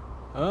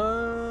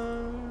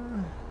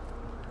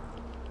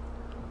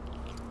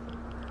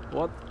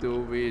 What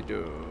do we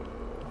do?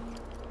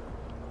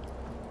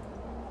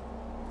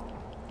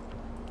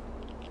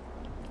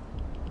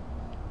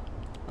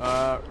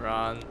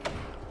 Run.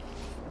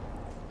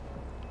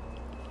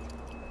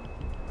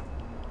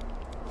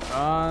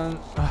 Run.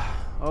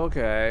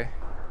 Okay.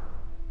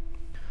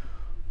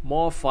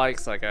 More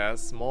fights, I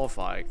guess. More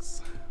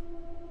fights.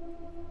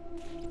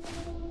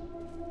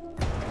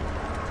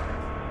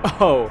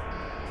 Oh!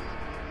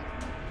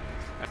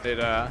 I did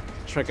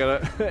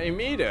trigger it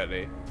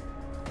immediately.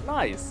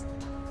 Nice.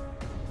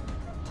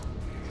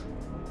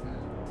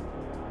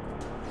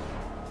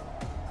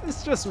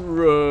 It's just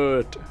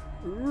rude.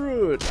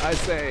 Rude, I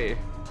say.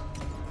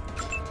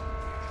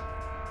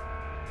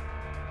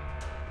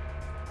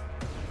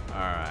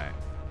 Alright.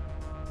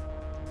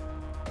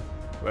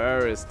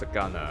 Where is the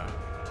gunner?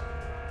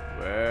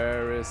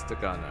 Where is the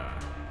gunner?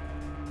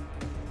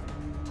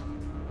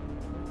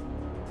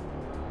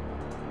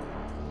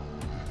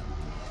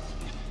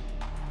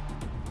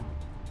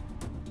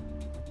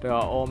 They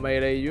are all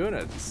melee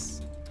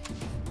units.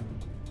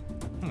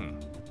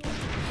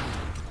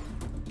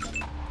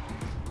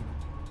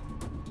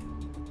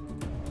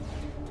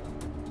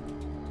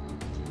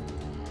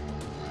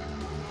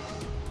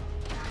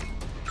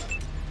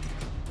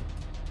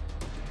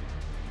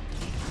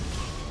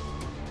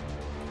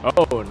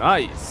 Oh,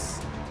 nice.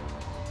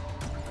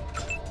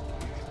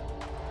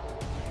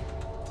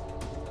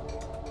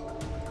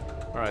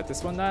 Alright,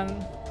 this one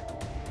then.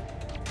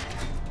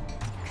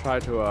 Try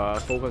to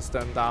focus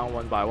them down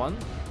one by one.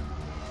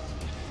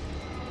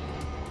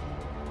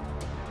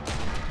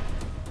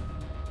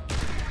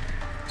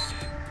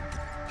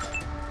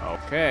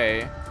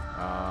 Okay.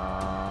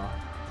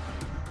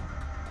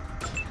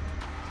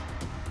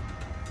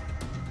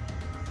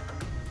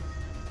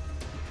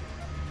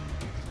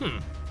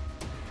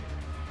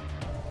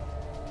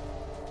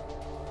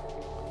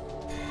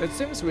 It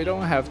seems we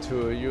don't have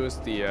to use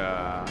the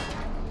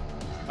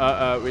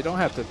we don't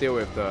have to deal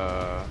with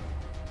the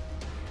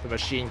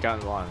machine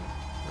gun one,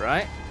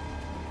 right?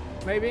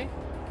 Maybe?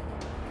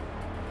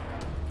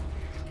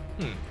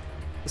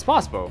 It's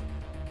possible.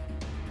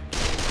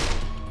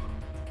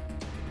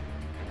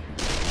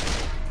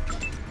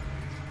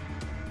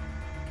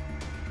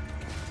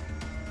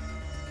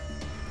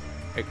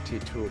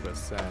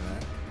 %.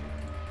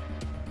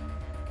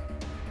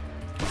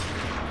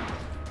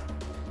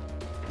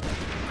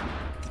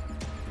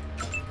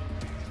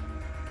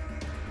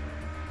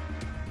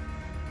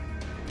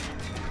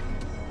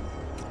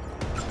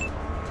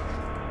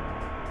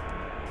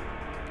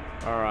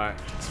 Alright,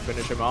 let's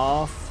finish him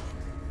off.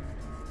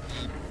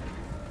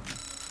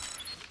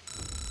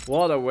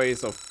 What a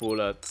waste of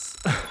bullets.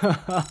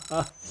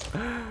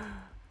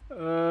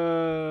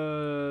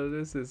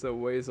 This is a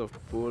waste of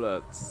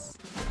bullets.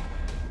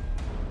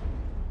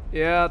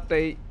 Yeah,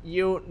 they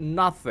yield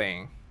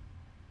nothing.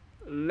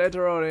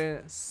 Literally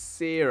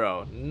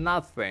zero.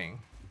 Nothing.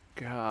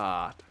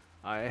 God,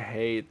 I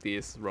hate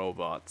these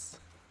robots.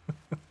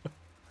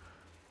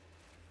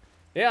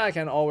 Yeah, I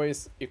can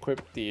always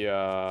equip the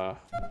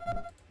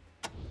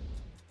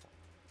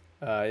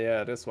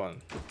yeah, this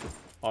one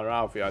on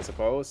Ralphie, I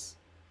suppose.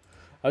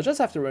 I'll just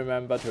have to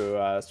remember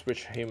to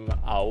switch him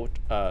out,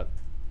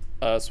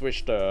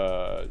 switch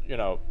the, you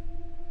know,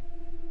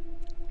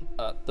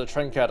 the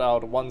trinket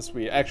out once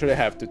we actually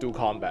have to do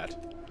combat.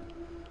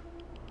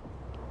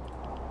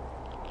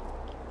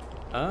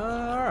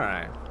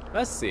 Alright,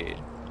 let's see.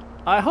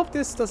 I hope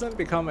this doesn't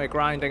become a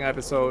grinding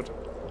episode.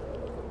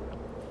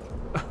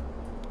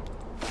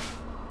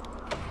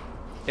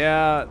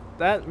 Yeah,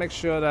 that makes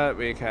sure that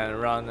we can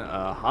run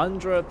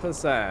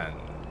 100%.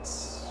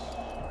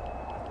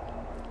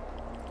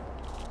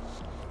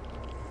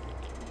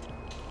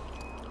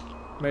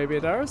 Maybe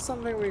there is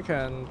something we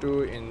can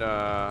do in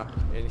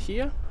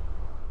here.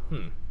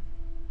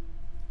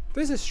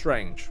 This is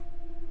strange.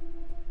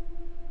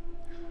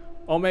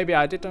 Or maybe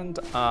I didn't.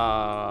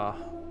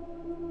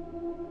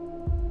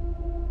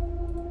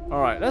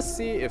 Alright, let's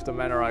see if the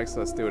Manorites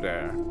are still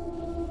there.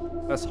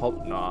 Let's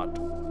hope not.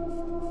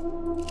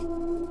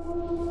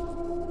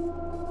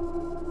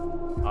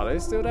 Are they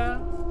still there?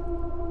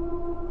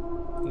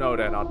 No,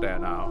 they're not there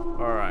now.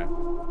 Alright.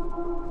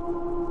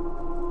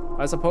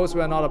 I suppose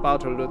we're not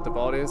about to loot the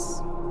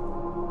bodies.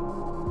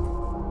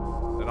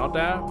 They're not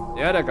there?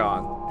 Yeah, they're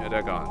gone. Yeah,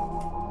 they're gone.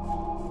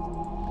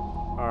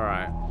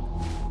 Alright.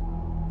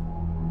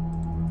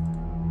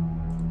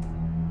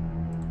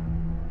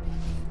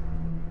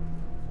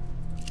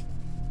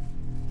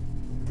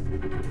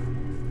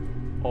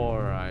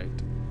 Alright.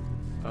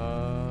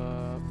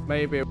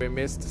 Maybe we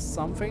missed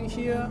something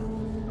here?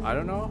 I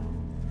don't know.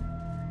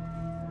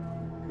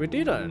 We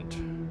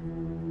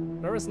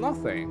didn't. There is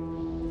nothing.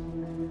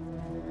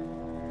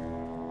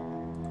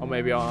 Or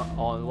maybe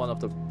on one of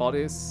the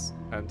bodies.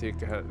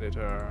 Antique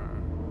litter.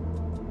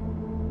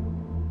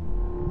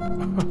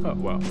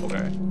 Well,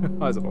 okay.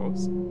 I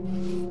suppose.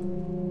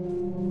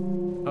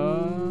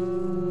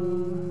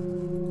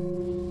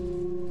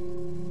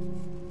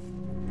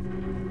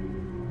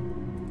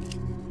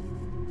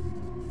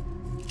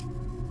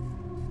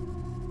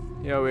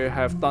 Yeah, we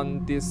have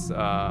done this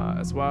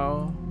as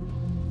well,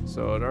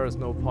 so there is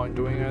no point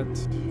doing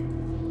it.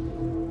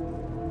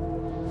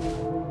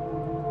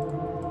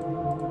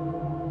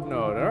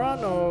 No, there are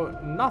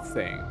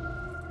nothing.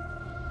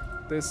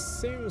 This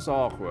seems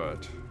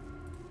awkward.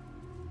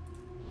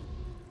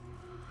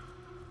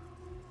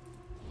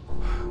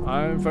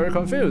 I'm very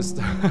confused.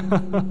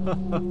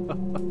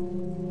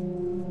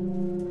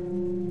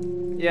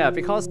 Yeah,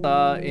 because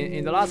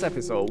in the last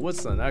episode,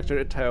 Woodson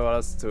actually told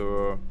us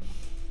to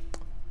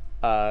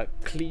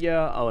clear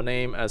our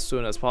name as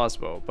soon as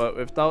possible, but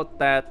without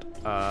that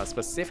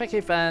specific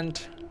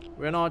event,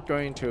 we're not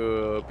going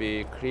to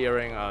be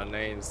clearing our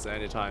names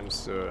anytime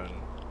soon.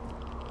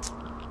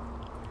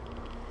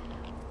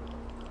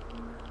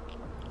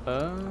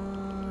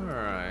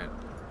 Alright.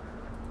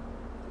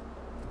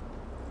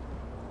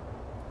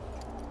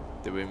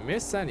 Did we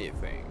miss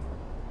anything?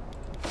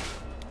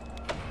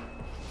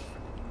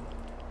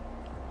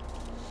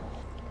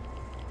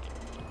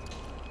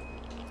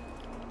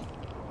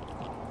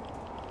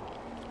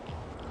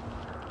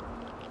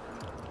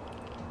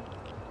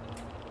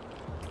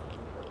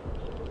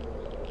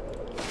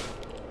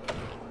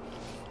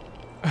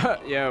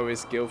 Yeah, we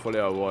skillfully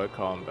avoid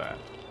combat.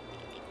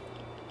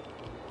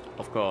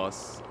 Of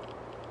course.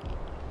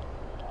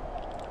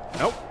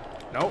 Nope.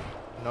 Nope.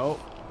 Nope.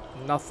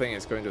 Nothing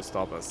is going to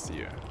stop us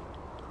here.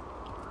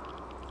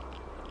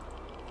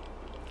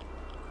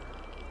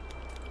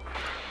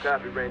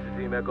 Copy, Ranger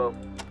Team Echo.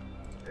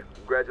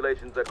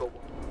 Congratulations, Echo.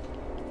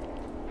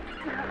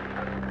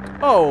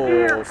 Oh,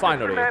 Dear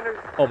finally. Commanders,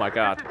 Oh my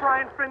god. This is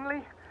Brian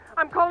Finley.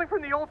 I'm calling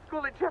from the old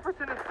school at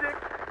Jefferson and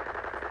 6th.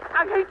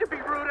 I hate to be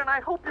rude, and I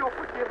hope you'll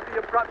forgive the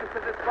abruptness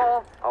of this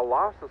call. A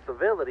loss of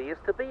civility is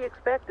to be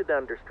expected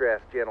under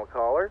stress, gentle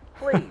caller.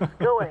 Please,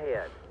 go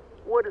ahead.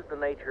 What is the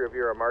nature of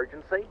your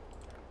emergency?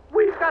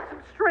 We've got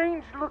some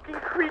strange-looking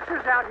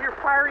creatures out here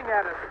firing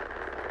at us.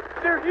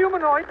 They're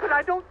humanoid, but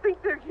I don't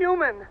think they're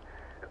human.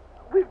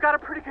 We've got a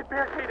pretty good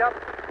barricade up,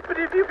 but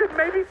if you could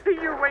maybe see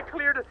your way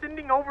clear to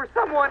sending over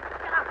someone...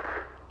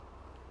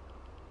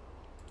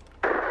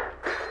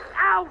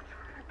 Ouch!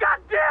 God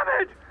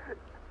damn it!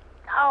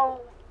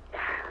 Oh...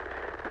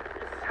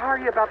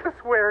 Sorry about the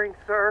swearing,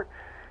 sir.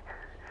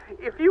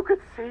 If you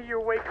could see your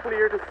way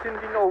clear to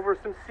sending over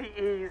some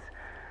CEs,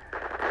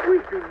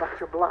 we'd be much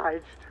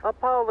obliged.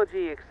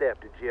 Apology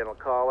accepted, gentle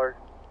caller.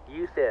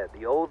 You said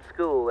the old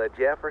school at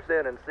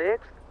Jefferson and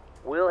 6th?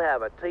 We'll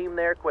have a team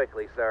there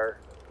quickly, sir.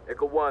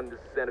 Echo 1, this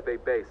is Santa Fe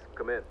Base.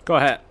 Come in. Go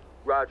ahead.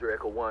 Roger,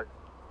 Echo 1.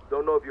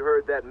 Don't know if you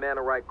heard that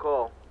Manorite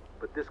call,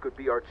 but this could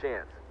be our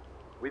chance.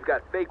 We've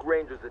got fake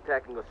rangers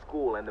attacking a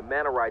school and the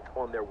Manorites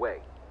on their way.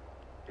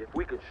 If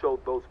we can show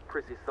those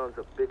prissy sons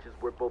of bitches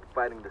we're both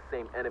fighting the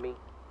same enemy,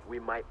 we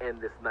might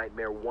end this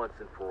nightmare once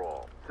and for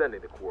all.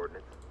 Sending the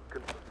coordinates.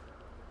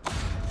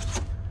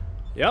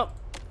 Yep.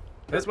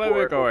 That's where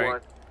we're going.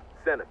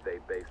 Santa Fe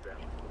Base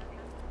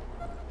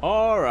out.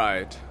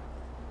 Alright.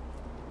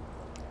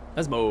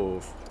 Let's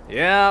move.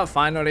 Yeah,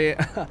 finally.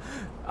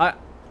 I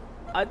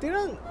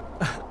didn't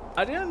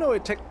know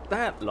it took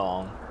that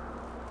long.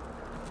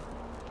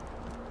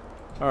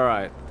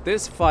 Alright,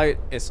 this fight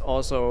is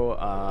also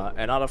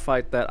another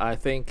fight that I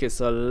think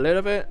is a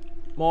little bit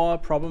more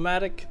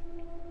problematic.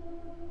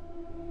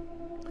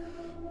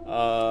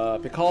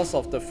 Because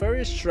of the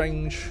very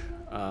strange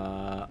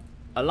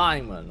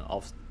alignment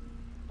of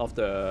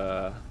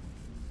the...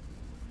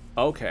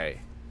 Okay.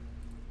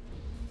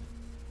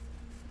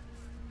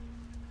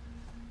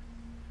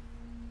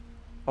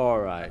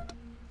 Alright,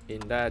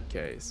 in that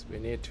case, we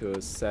need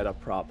to set up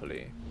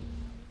properly.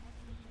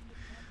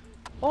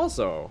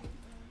 Also...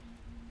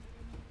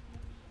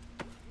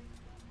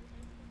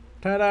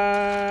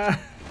 Ta-da!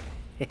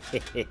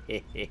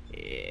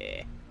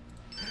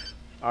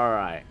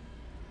 Alright.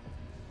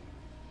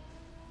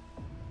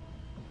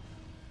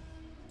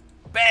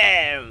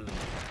 Bam!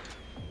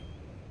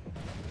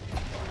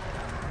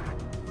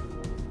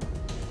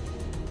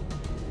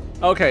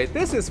 Okay,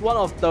 this is one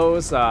of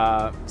those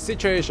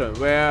situations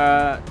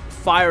where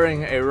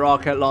firing a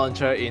rocket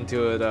launcher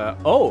into the...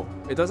 Oh,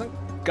 it doesn't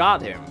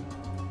guard him.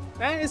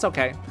 It's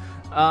okay.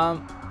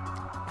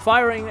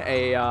 Firing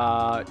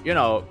a, you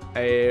know,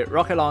 a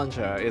rocket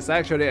launcher is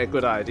actually a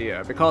good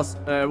idea because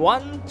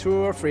 1,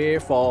 2, 3,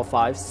 4,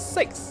 5,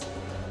 6.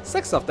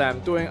 6 of them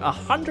doing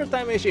 100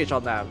 damage each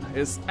of them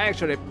is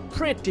actually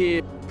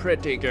pretty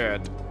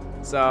good.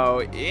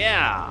 So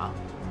yeah.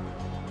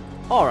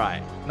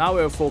 Alright, now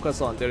we'll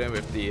focus on dealing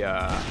with the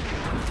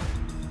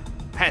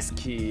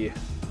pesky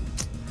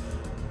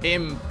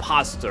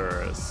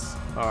imposters.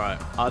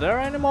 Alright, are there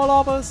any more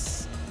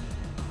lobbers?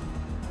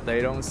 They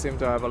don't seem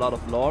to have a lot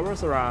of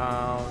lobbers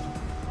around,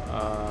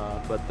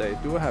 but they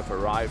do have a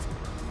rifle.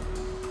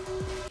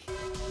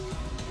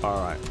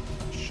 Alright,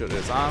 shoot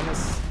his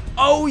arms.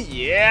 Oh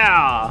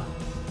yeah!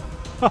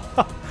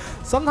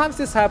 Sometimes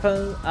this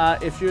happens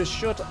if you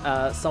shoot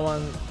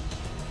someone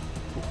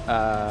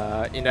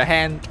in the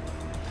hand.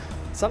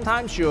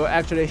 Sometimes you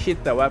actually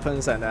hit the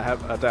weapons and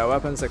have the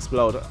weapons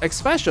explode,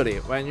 especially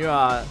when you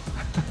are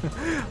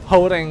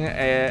holding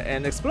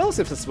an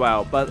explosive as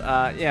well. But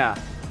yeah,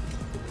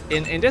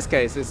 in this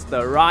case, it's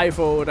the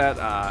rifle that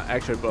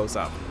actually blows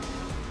up.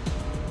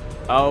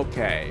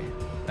 Okay,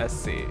 let's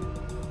see.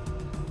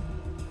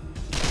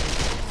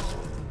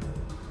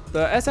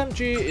 The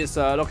SMG is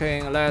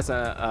looking less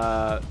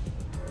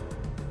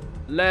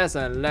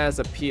and less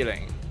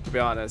appealing, to be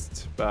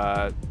honest,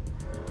 but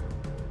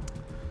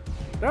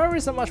there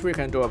isn't much we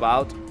can do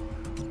about.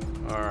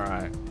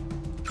 Alright.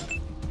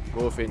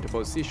 Move into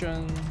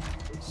position.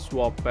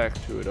 Swap back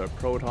to the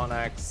Proton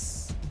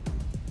Axe.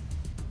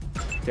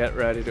 Get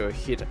ready to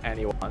hit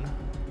anyone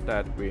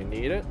that we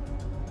needed.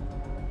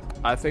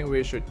 I think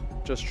we should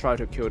just try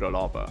to kill the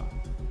lobber.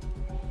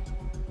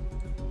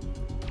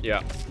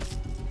 Yeah.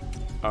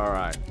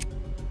 Alright.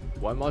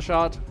 One more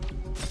shot.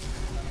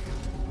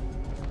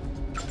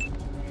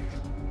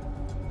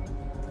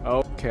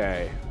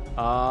 Okay.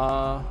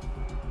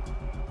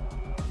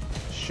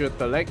 Shoot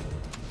the leg.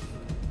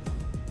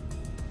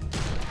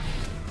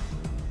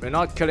 We're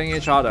not killing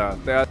each other.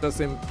 They are just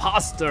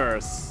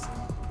imposters.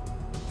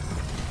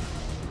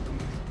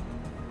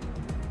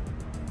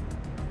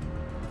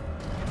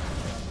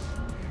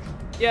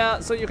 Yeah,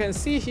 so you can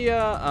see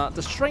here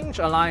the strange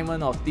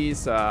alignment of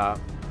these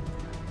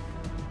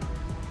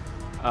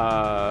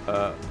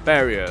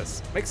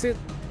barriers makes it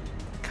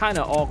kind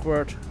of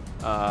awkward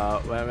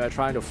when we're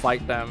trying to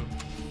fight them.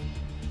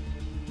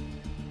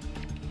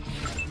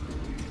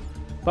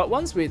 But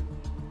once we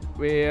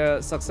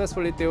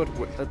successfully dealt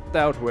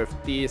with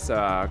these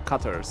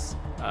cutters,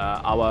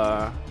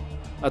 our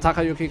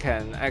Takayuki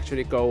can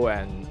actually go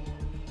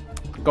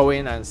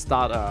in and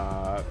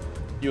start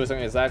using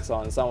his axe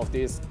on some of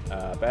these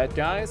bad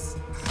guys.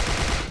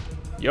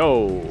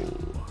 Yo,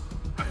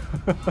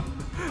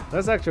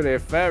 that's actually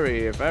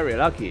very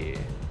lucky.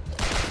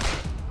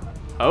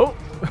 Oh,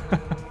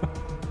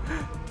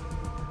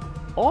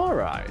 all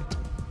right.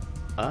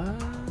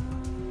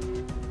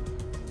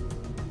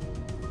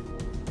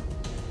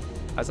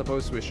 I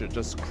suppose we should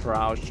just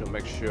crouch to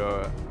make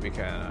sure we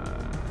can.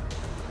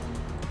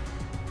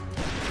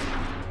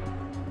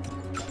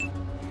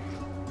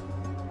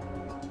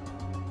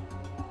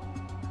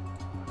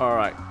 All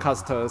right,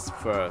 cutters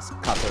first.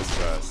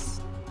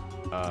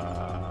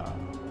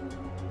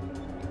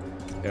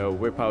 They'll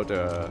whip out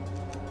the.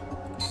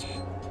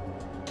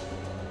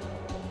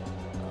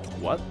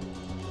 What?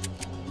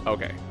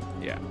 Okay,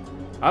 yeah.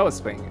 I was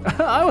thinking.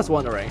 I was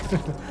wondering.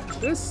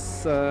 This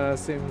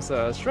seems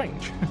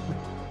strange.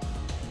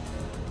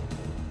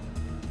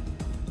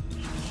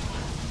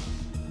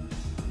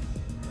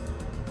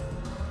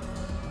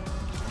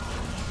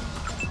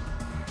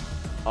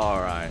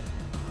 Alright.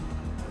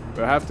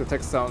 We'll have to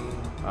take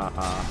some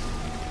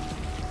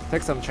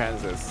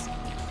chances.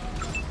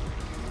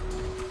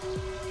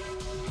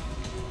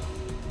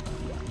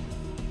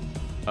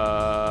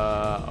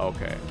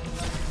 Okay.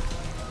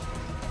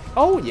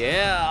 Oh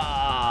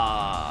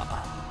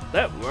yeah!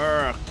 That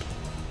worked!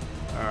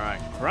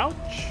 Alright,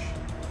 crouch.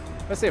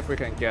 Let's see if we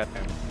can get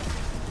him.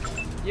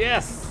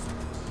 Yes!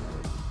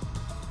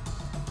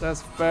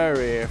 That's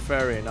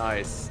very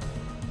nice.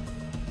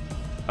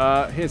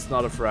 He's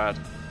not a threat.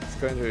 He's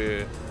going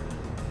to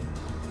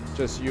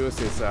just use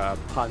his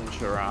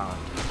punch around.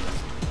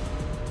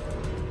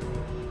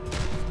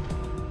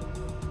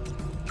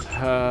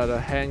 The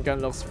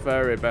handgun looks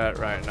very bad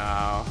right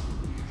now.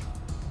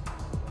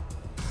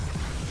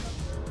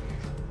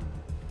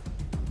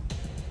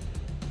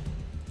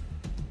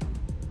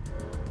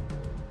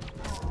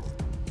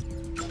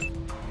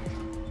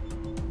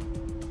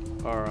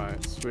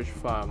 Alright, switch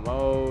fire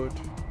mode.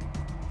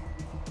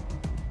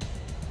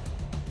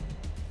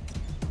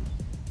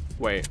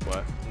 Wait,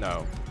 what?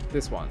 No.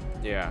 This one,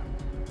 yeah.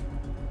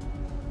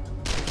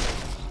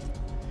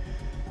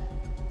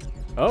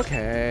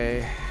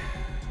 Okay.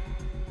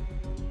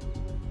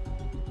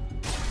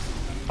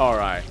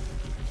 Alright.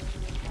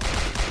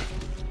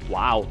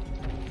 Wow.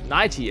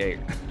 98.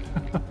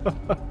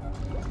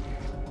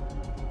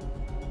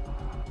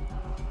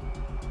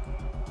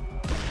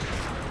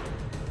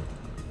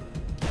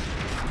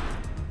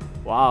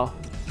 Wow.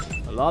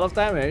 A lot of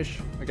damage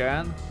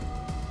again.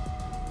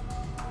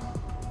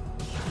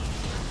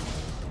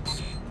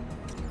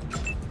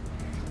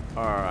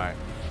 Alright.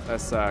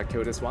 Let's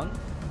kill this one.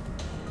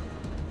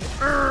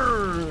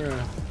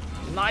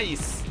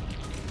 Nice.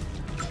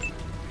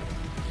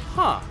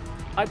 Huh.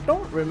 I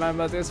don't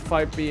remember this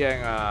fight being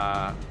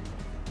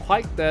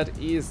quite that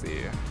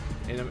easy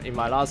in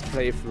my last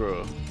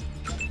playthrough.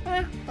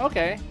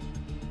 Okay.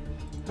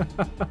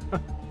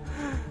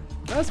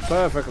 That's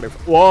perfectly.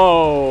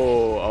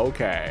 Whoa.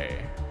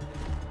 Okay.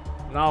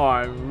 Now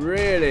I'm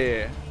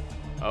really.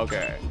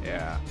 Okay.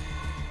 Yeah.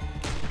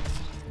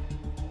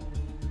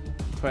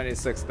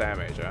 26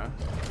 damage.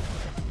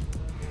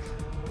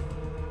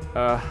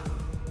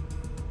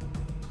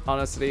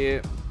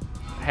 Honestly,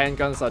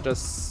 handguns are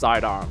just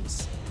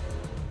sidearms.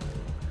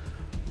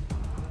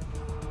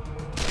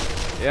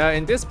 Yeah,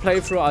 in this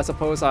playthrough, I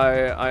suppose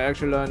I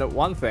actually learned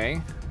one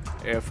thing.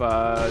 If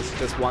it's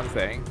just one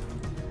thing,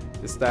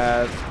 is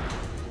that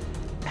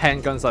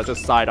handguns are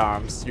just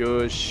sidearms.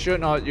 You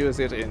should not use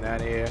it in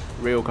any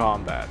real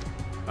combat.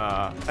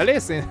 At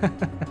least in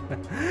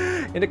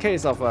in the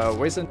case of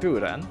Wasteland 2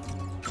 then.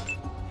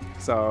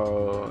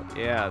 So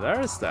yeah,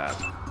 there is that.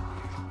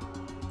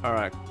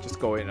 Alright, just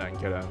go in and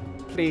kill him.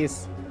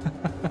 Please.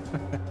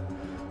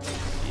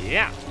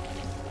 Yeah.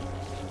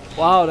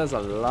 Wow, that's a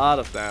lot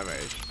of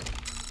damage.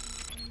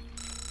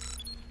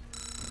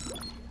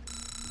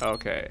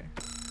 Okay.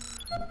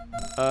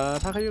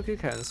 Takayuki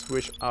can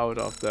switch out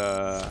of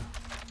the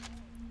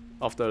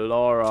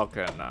lower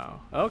rocket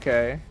now.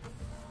 Okay.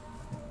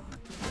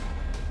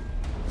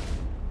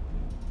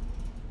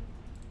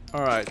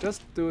 Alright,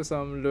 just do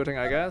some looting,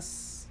 I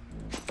guess.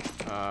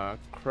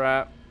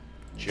 Crap.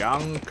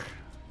 Junk.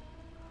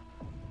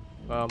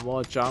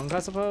 More junk, I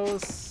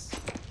suppose.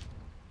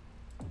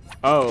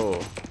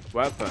 Oh,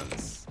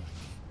 weapons.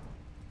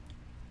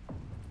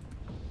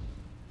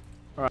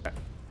 Alright.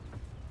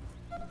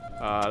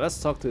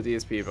 Let's talk to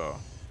these people.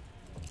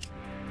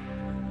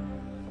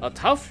 A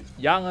tough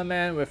young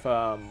man with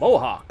a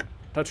mohawk,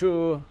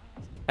 tattoo,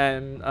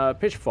 and a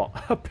pitchfork.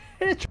 A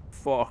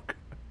pitchfork?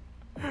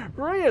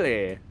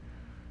 Really?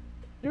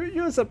 You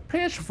use a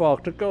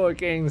pitchfork to go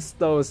against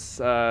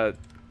those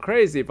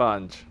crazy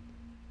bunch.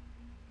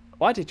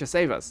 Why did you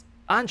save us?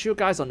 Aren't you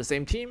guys on the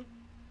same team?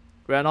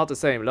 We are not the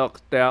same.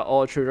 Look, they are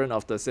all children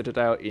of the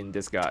Citadel in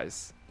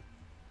disguise.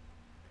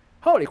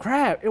 Holy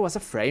crap, it was a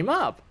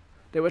frame-up.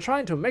 They were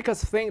trying to make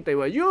us think they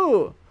were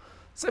you.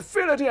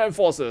 Civility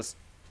enforcers.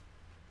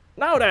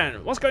 Now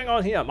then, what's going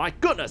on here? My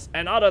goodness,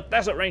 another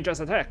Desert Rangers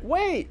attack.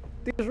 Wait,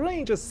 these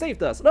Rangers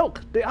saved us. Look,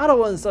 the other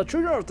ones are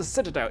children of the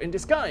Citadel in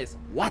disguise.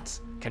 What?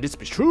 Can this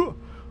be true?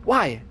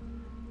 Why?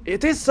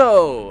 It is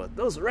so.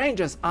 Those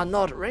Rangers are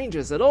not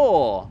Rangers at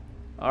all.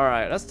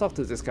 Alright, let's talk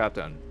to this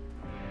captain.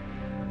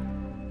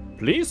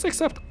 Please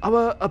accept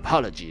our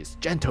apologies,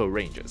 gentle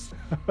Rangers.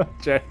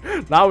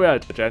 Now we are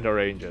the gentle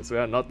Rangers. We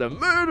are not the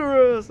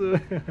murderers.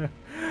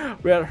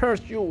 We had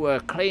heard you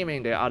were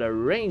claiming the other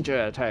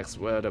Ranger attacks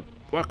were the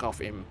work of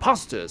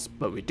imposters,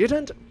 but we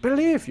didn't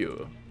believe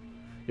you.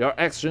 Your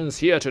actions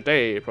here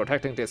today,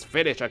 protecting this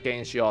village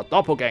against your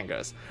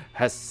doppelgangers,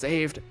 has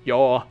saved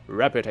your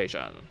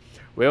reputation.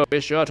 We'll be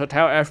sure to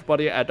tell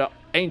everybody at the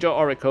Angel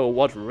Oracle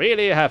what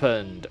really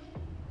happened.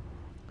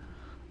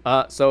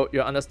 So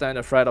you understand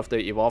the threat of the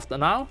Evolved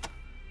now?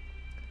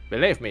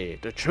 Believe me,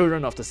 the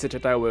children of the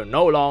Citadel will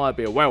no longer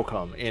be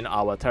welcome in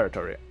our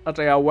territory.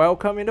 They are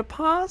welcome in the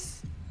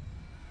past?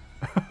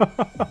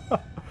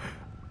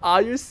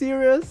 Are you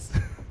serious?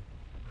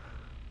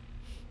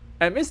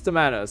 And Mr.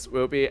 Manners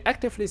will be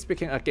actively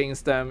speaking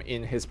against them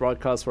in his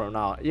broadcast from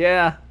now.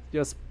 Yeah,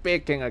 you're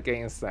speaking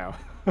against them.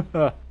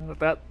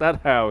 that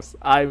helps.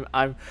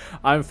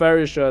 I'm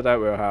very sure that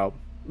will help.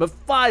 But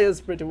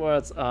Fire's pretty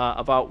words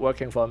about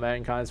working for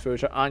mankind's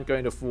future aren't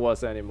going to fool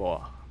us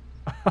anymore.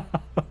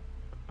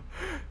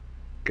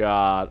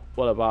 God,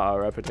 what about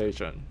our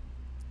reputation?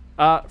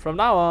 From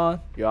now on,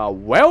 you are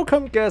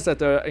welcome guests at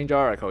the Angel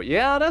Oracle.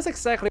 Yeah, that's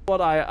exactly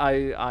what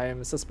I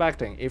am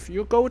suspecting. If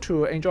you go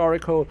to Angel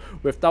Oracle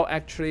without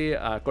actually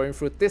going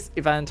through this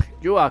event,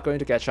 you are going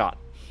to get shot.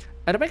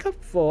 And to make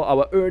up for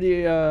our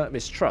earlier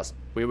mistrust,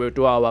 we will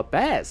do our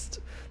best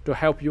to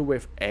help you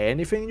with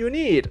anything you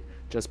need.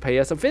 Just pay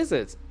us a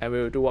visit, and we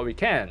will do what we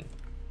can.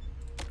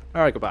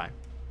 Alright, goodbye.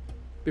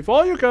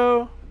 Before you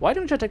go, why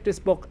don't you take this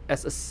book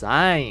as a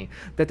sign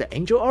that the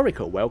Angel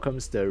Oracle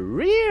welcomes the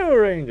real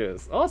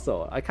Rangers?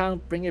 Also, I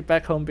can't bring it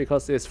back home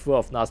because it's full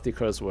of nasty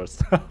curse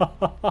words.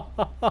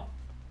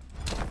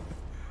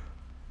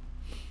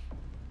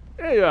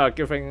 You are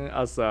giving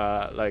us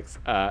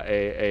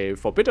a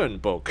forbidden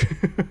book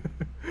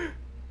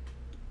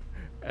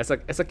as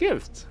a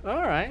gift.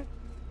 Alright.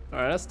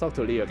 Alright, let's talk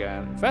to Lee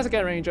again. Thanks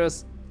again,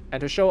 Rangers. And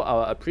to show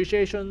our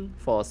appreciation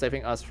for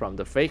saving us from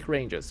the fake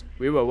Rangers,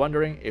 we were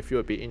wondering if you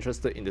would be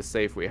interested in the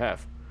safe we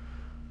have.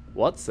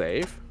 What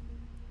safe?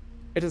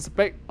 It is a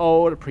big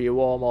old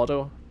pre-war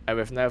model, and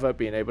we've never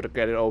been able to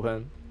get it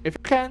open. If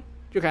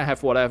you can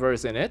have whatever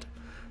is in it.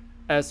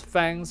 As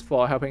thanks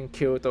for helping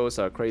kill those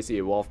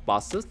crazy wolf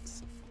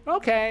bastards.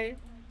 Okay.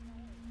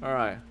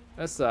 Alright,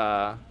 let's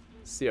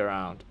see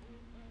around.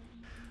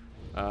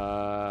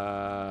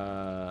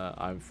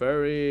 I'm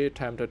very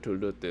tempted to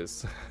loot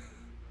this.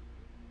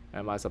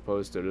 Am I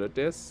supposed to loot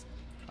this?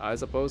 I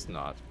suppose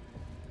not.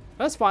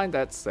 Let's find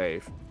that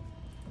safe.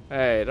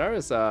 Hey, there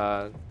is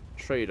a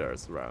trader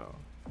as well.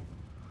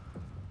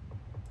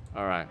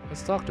 Alright,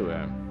 let's talk to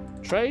him.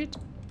 Trade?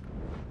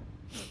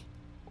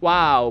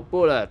 Wow,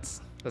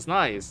 bullets. That's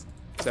nice.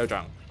 So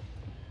drunk.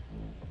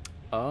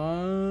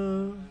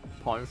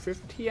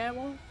 .50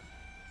 ammo?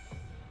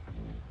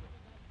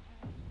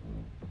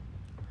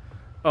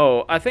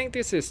 Oh, I think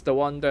this is the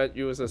one that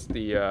uses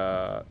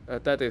the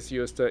that is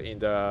used in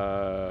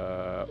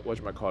the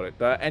whatchamacallit,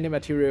 the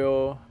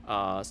anti-material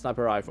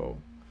sniper rifle.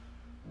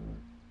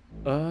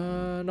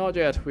 Not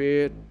yet.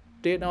 We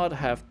did not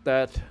have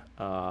that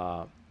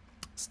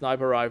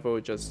sniper rifle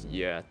just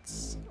yet,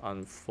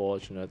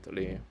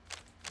 unfortunately.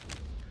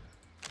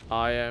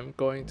 I am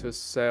going to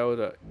sell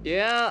the...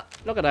 Yeah,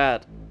 look at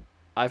that.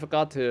 I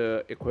forgot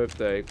to equip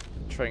the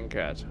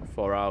trinket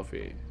for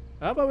Alfie.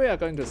 But we are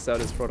going to sell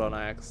this Proton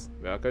Axe.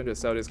 We are going to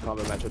sell this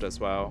combat method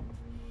as well.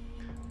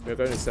 We are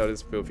going to sell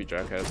this filthy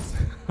jackets.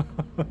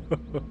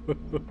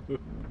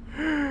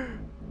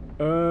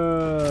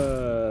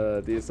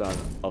 These are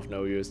of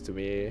no use to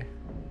me.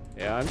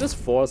 Yeah, I'm just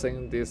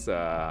forcing this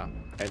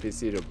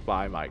NPC to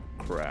buy my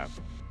crap.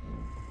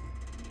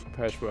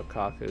 Patchwork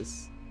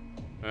carcass.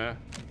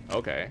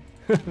 Okay.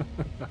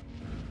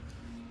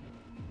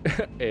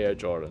 Air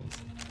Jordans.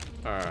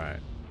 Alright.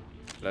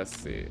 Let's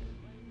see.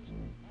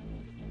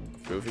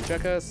 Filthy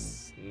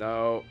checkers?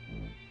 No.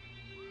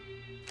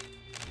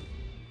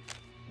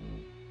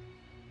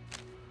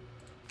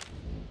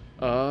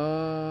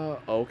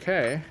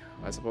 Okay.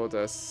 I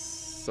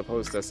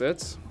suppose that's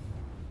it.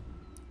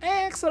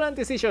 Excellent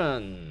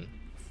decision!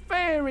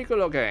 Very good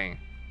looking.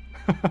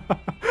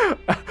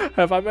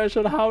 Have I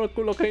mentioned how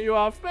good looking you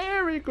are?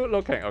 Very good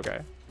looking.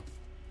 Okay.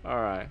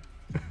 Alright.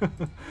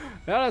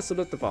 Yeah, let's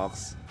loot the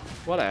box.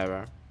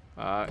 Whatever.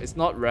 It's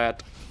not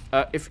red.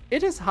 If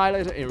it is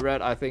highlighted in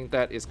red, I think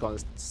that is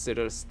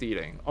considered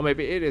stealing. Or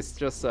maybe it is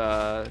just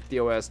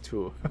DOS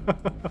 2.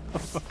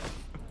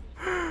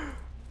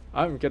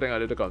 I'm getting a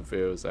little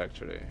confused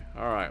actually.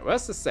 Alright,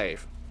 where's the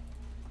safe?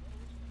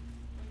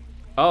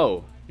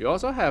 Oh, you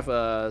also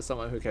have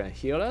someone who can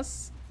heal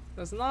us?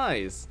 That's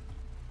nice.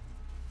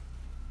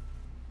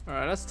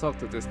 Alright, let's talk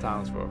to this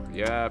townsfolk.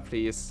 Yeah,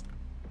 please.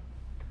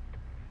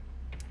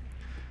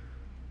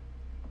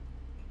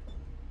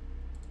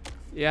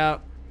 Yeah,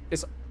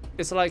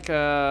 it's like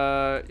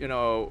you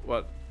know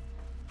what?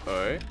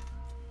 Alright.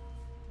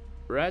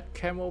 Red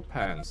camel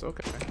pants.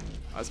 Okay,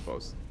 I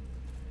suppose.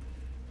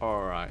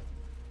 Alright.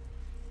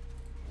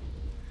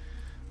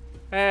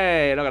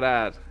 Hey, look at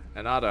that!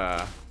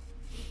 Another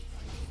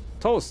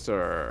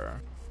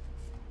toaster.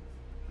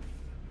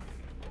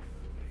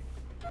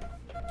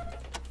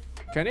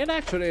 Can it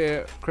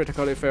actually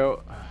critically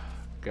fail?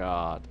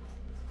 God.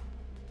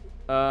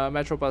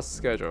 Metrobus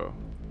schedule.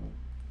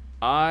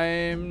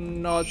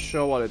 I'm not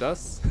sure what it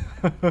does.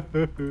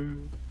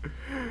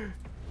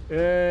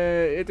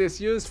 It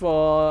is used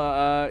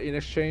for in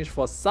exchange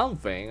for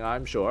something,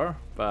 I'm sure,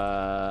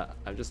 but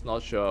I'm just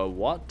not sure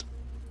what.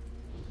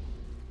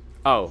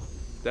 Oh,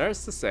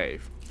 there's the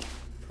save.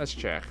 Let's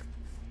check.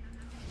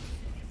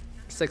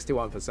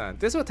 61%.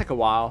 This will take a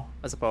while,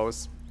 I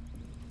suppose.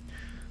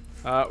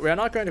 We are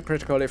not going to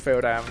critically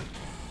fail them.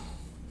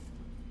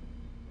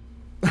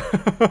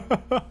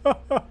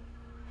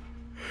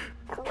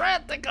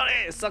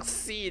 Critically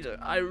succeed!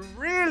 I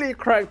really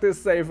cracked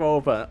this safe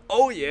open.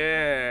 Oh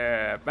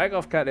yeah! Bag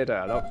of cat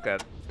litter. Look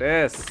at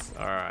this.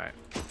 Alright.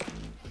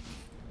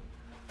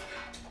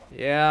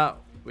 Yeah,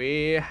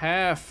 we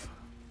have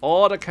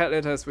all the cat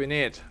litters we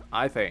need,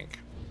 I think.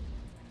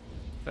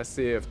 Let's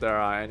see if there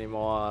are any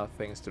more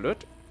things to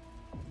loot.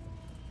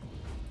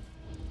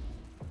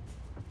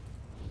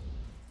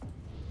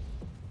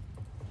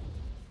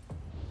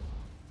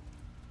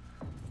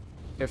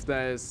 If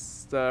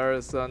there's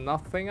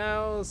nothing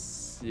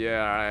else,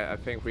 yeah, I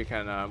think we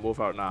can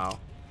move out now.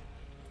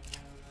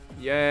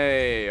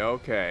 Yay,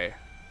 okay.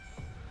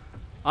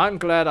 I'm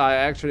glad I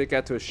actually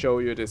get to show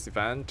you this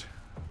event.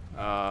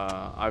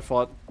 I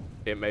thought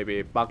it may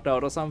be bugged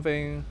out or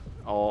something,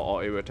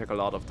 or it would take a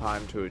lot of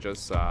time to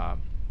just...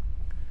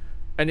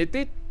 and it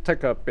did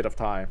take a bit of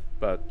time,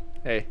 but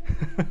hey,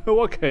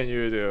 what can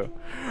you do?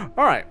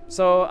 Alright,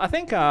 so I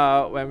think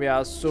when we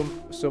are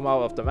zoom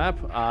out of the map,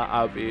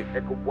 I'll be...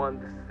 Echo 1,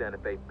 this is Santa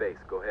Fe base,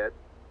 go ahead.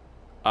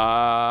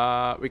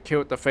 We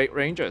killed the fake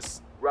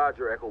rangers.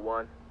 Roger, Echo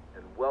 1,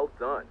 and well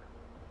done.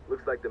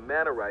 Looks like the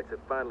Manorites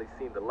have finally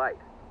seen the light.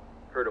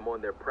 Heard them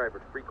on their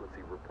private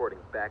frequency reporting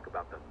back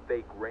about the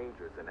fake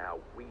rangers and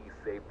how we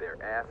saved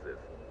their asses.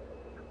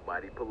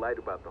 Mighty polite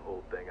about the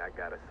whole thing, I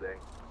gotta say.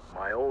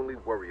 My only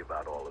worry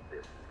about all of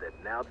this is that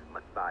now that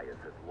Matthias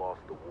has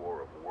lost the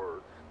war of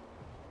words,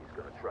 he's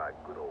gonna try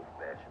good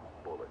old-fashioned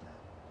bullets.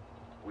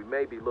 We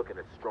may be looking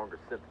at stronger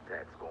synth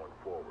attacks going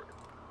forward.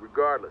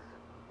 Regardless,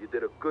 you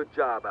did a good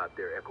job out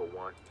there, Echo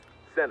One.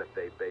 Santa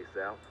Fe base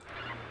out.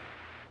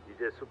 You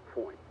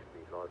disappoint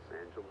me, Los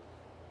Angeles.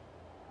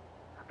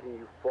 How can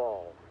you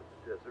fall for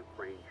the Desert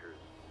Rangers'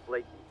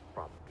 blatant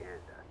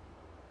propaganda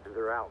and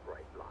their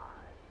outright lies?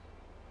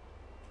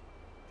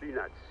 Do you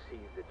not see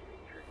the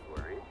danger you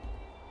are in?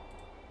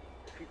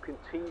 If you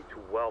continue to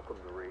welcome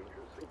the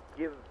Rangers and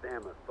give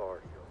them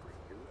authority over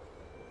you,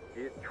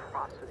 the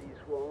atrocities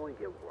will only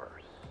get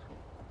worse.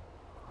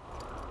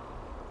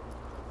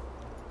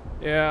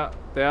 Yeah,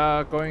 they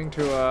are going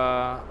to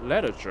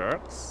leather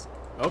jerks.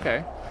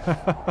 Okay.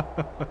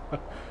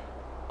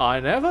 I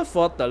never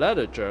fought the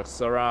leather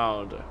jerks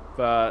around,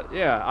 but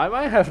yeah, I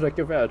might have to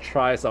give it a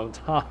try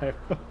sometime.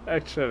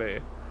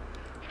 Actually.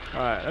 All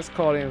right, let's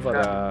call in for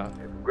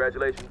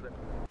Congratulations.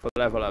 for the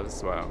level up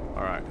as well.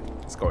 All right,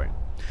 let's go in.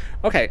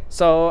 Okay,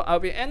 so I'll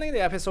be ending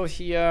the episode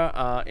here.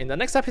 In the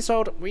next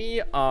episode,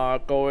 we are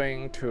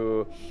going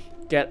to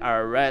get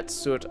our red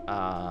suit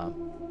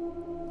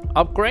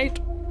upgrade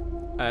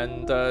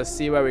and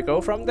see where we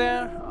go from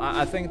there.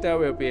 I think there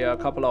will be a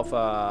couple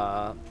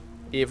of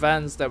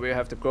events that we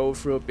have to go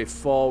through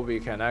before we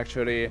can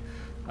actually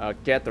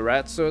get the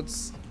red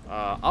suits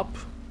up.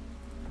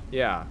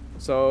 Yeah,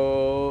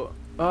 so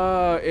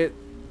it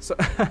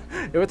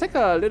will take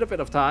a little bit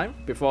of time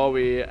before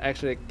we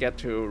actually get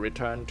to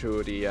return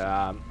to the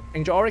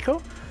Angel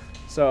Oracle.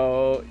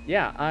 So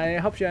yeah, I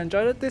hope you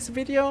enjoyed this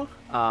video.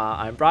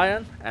 I'm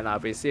Brian, and I'll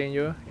be seeing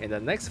you in the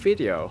next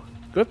video.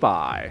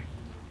 Goodbye.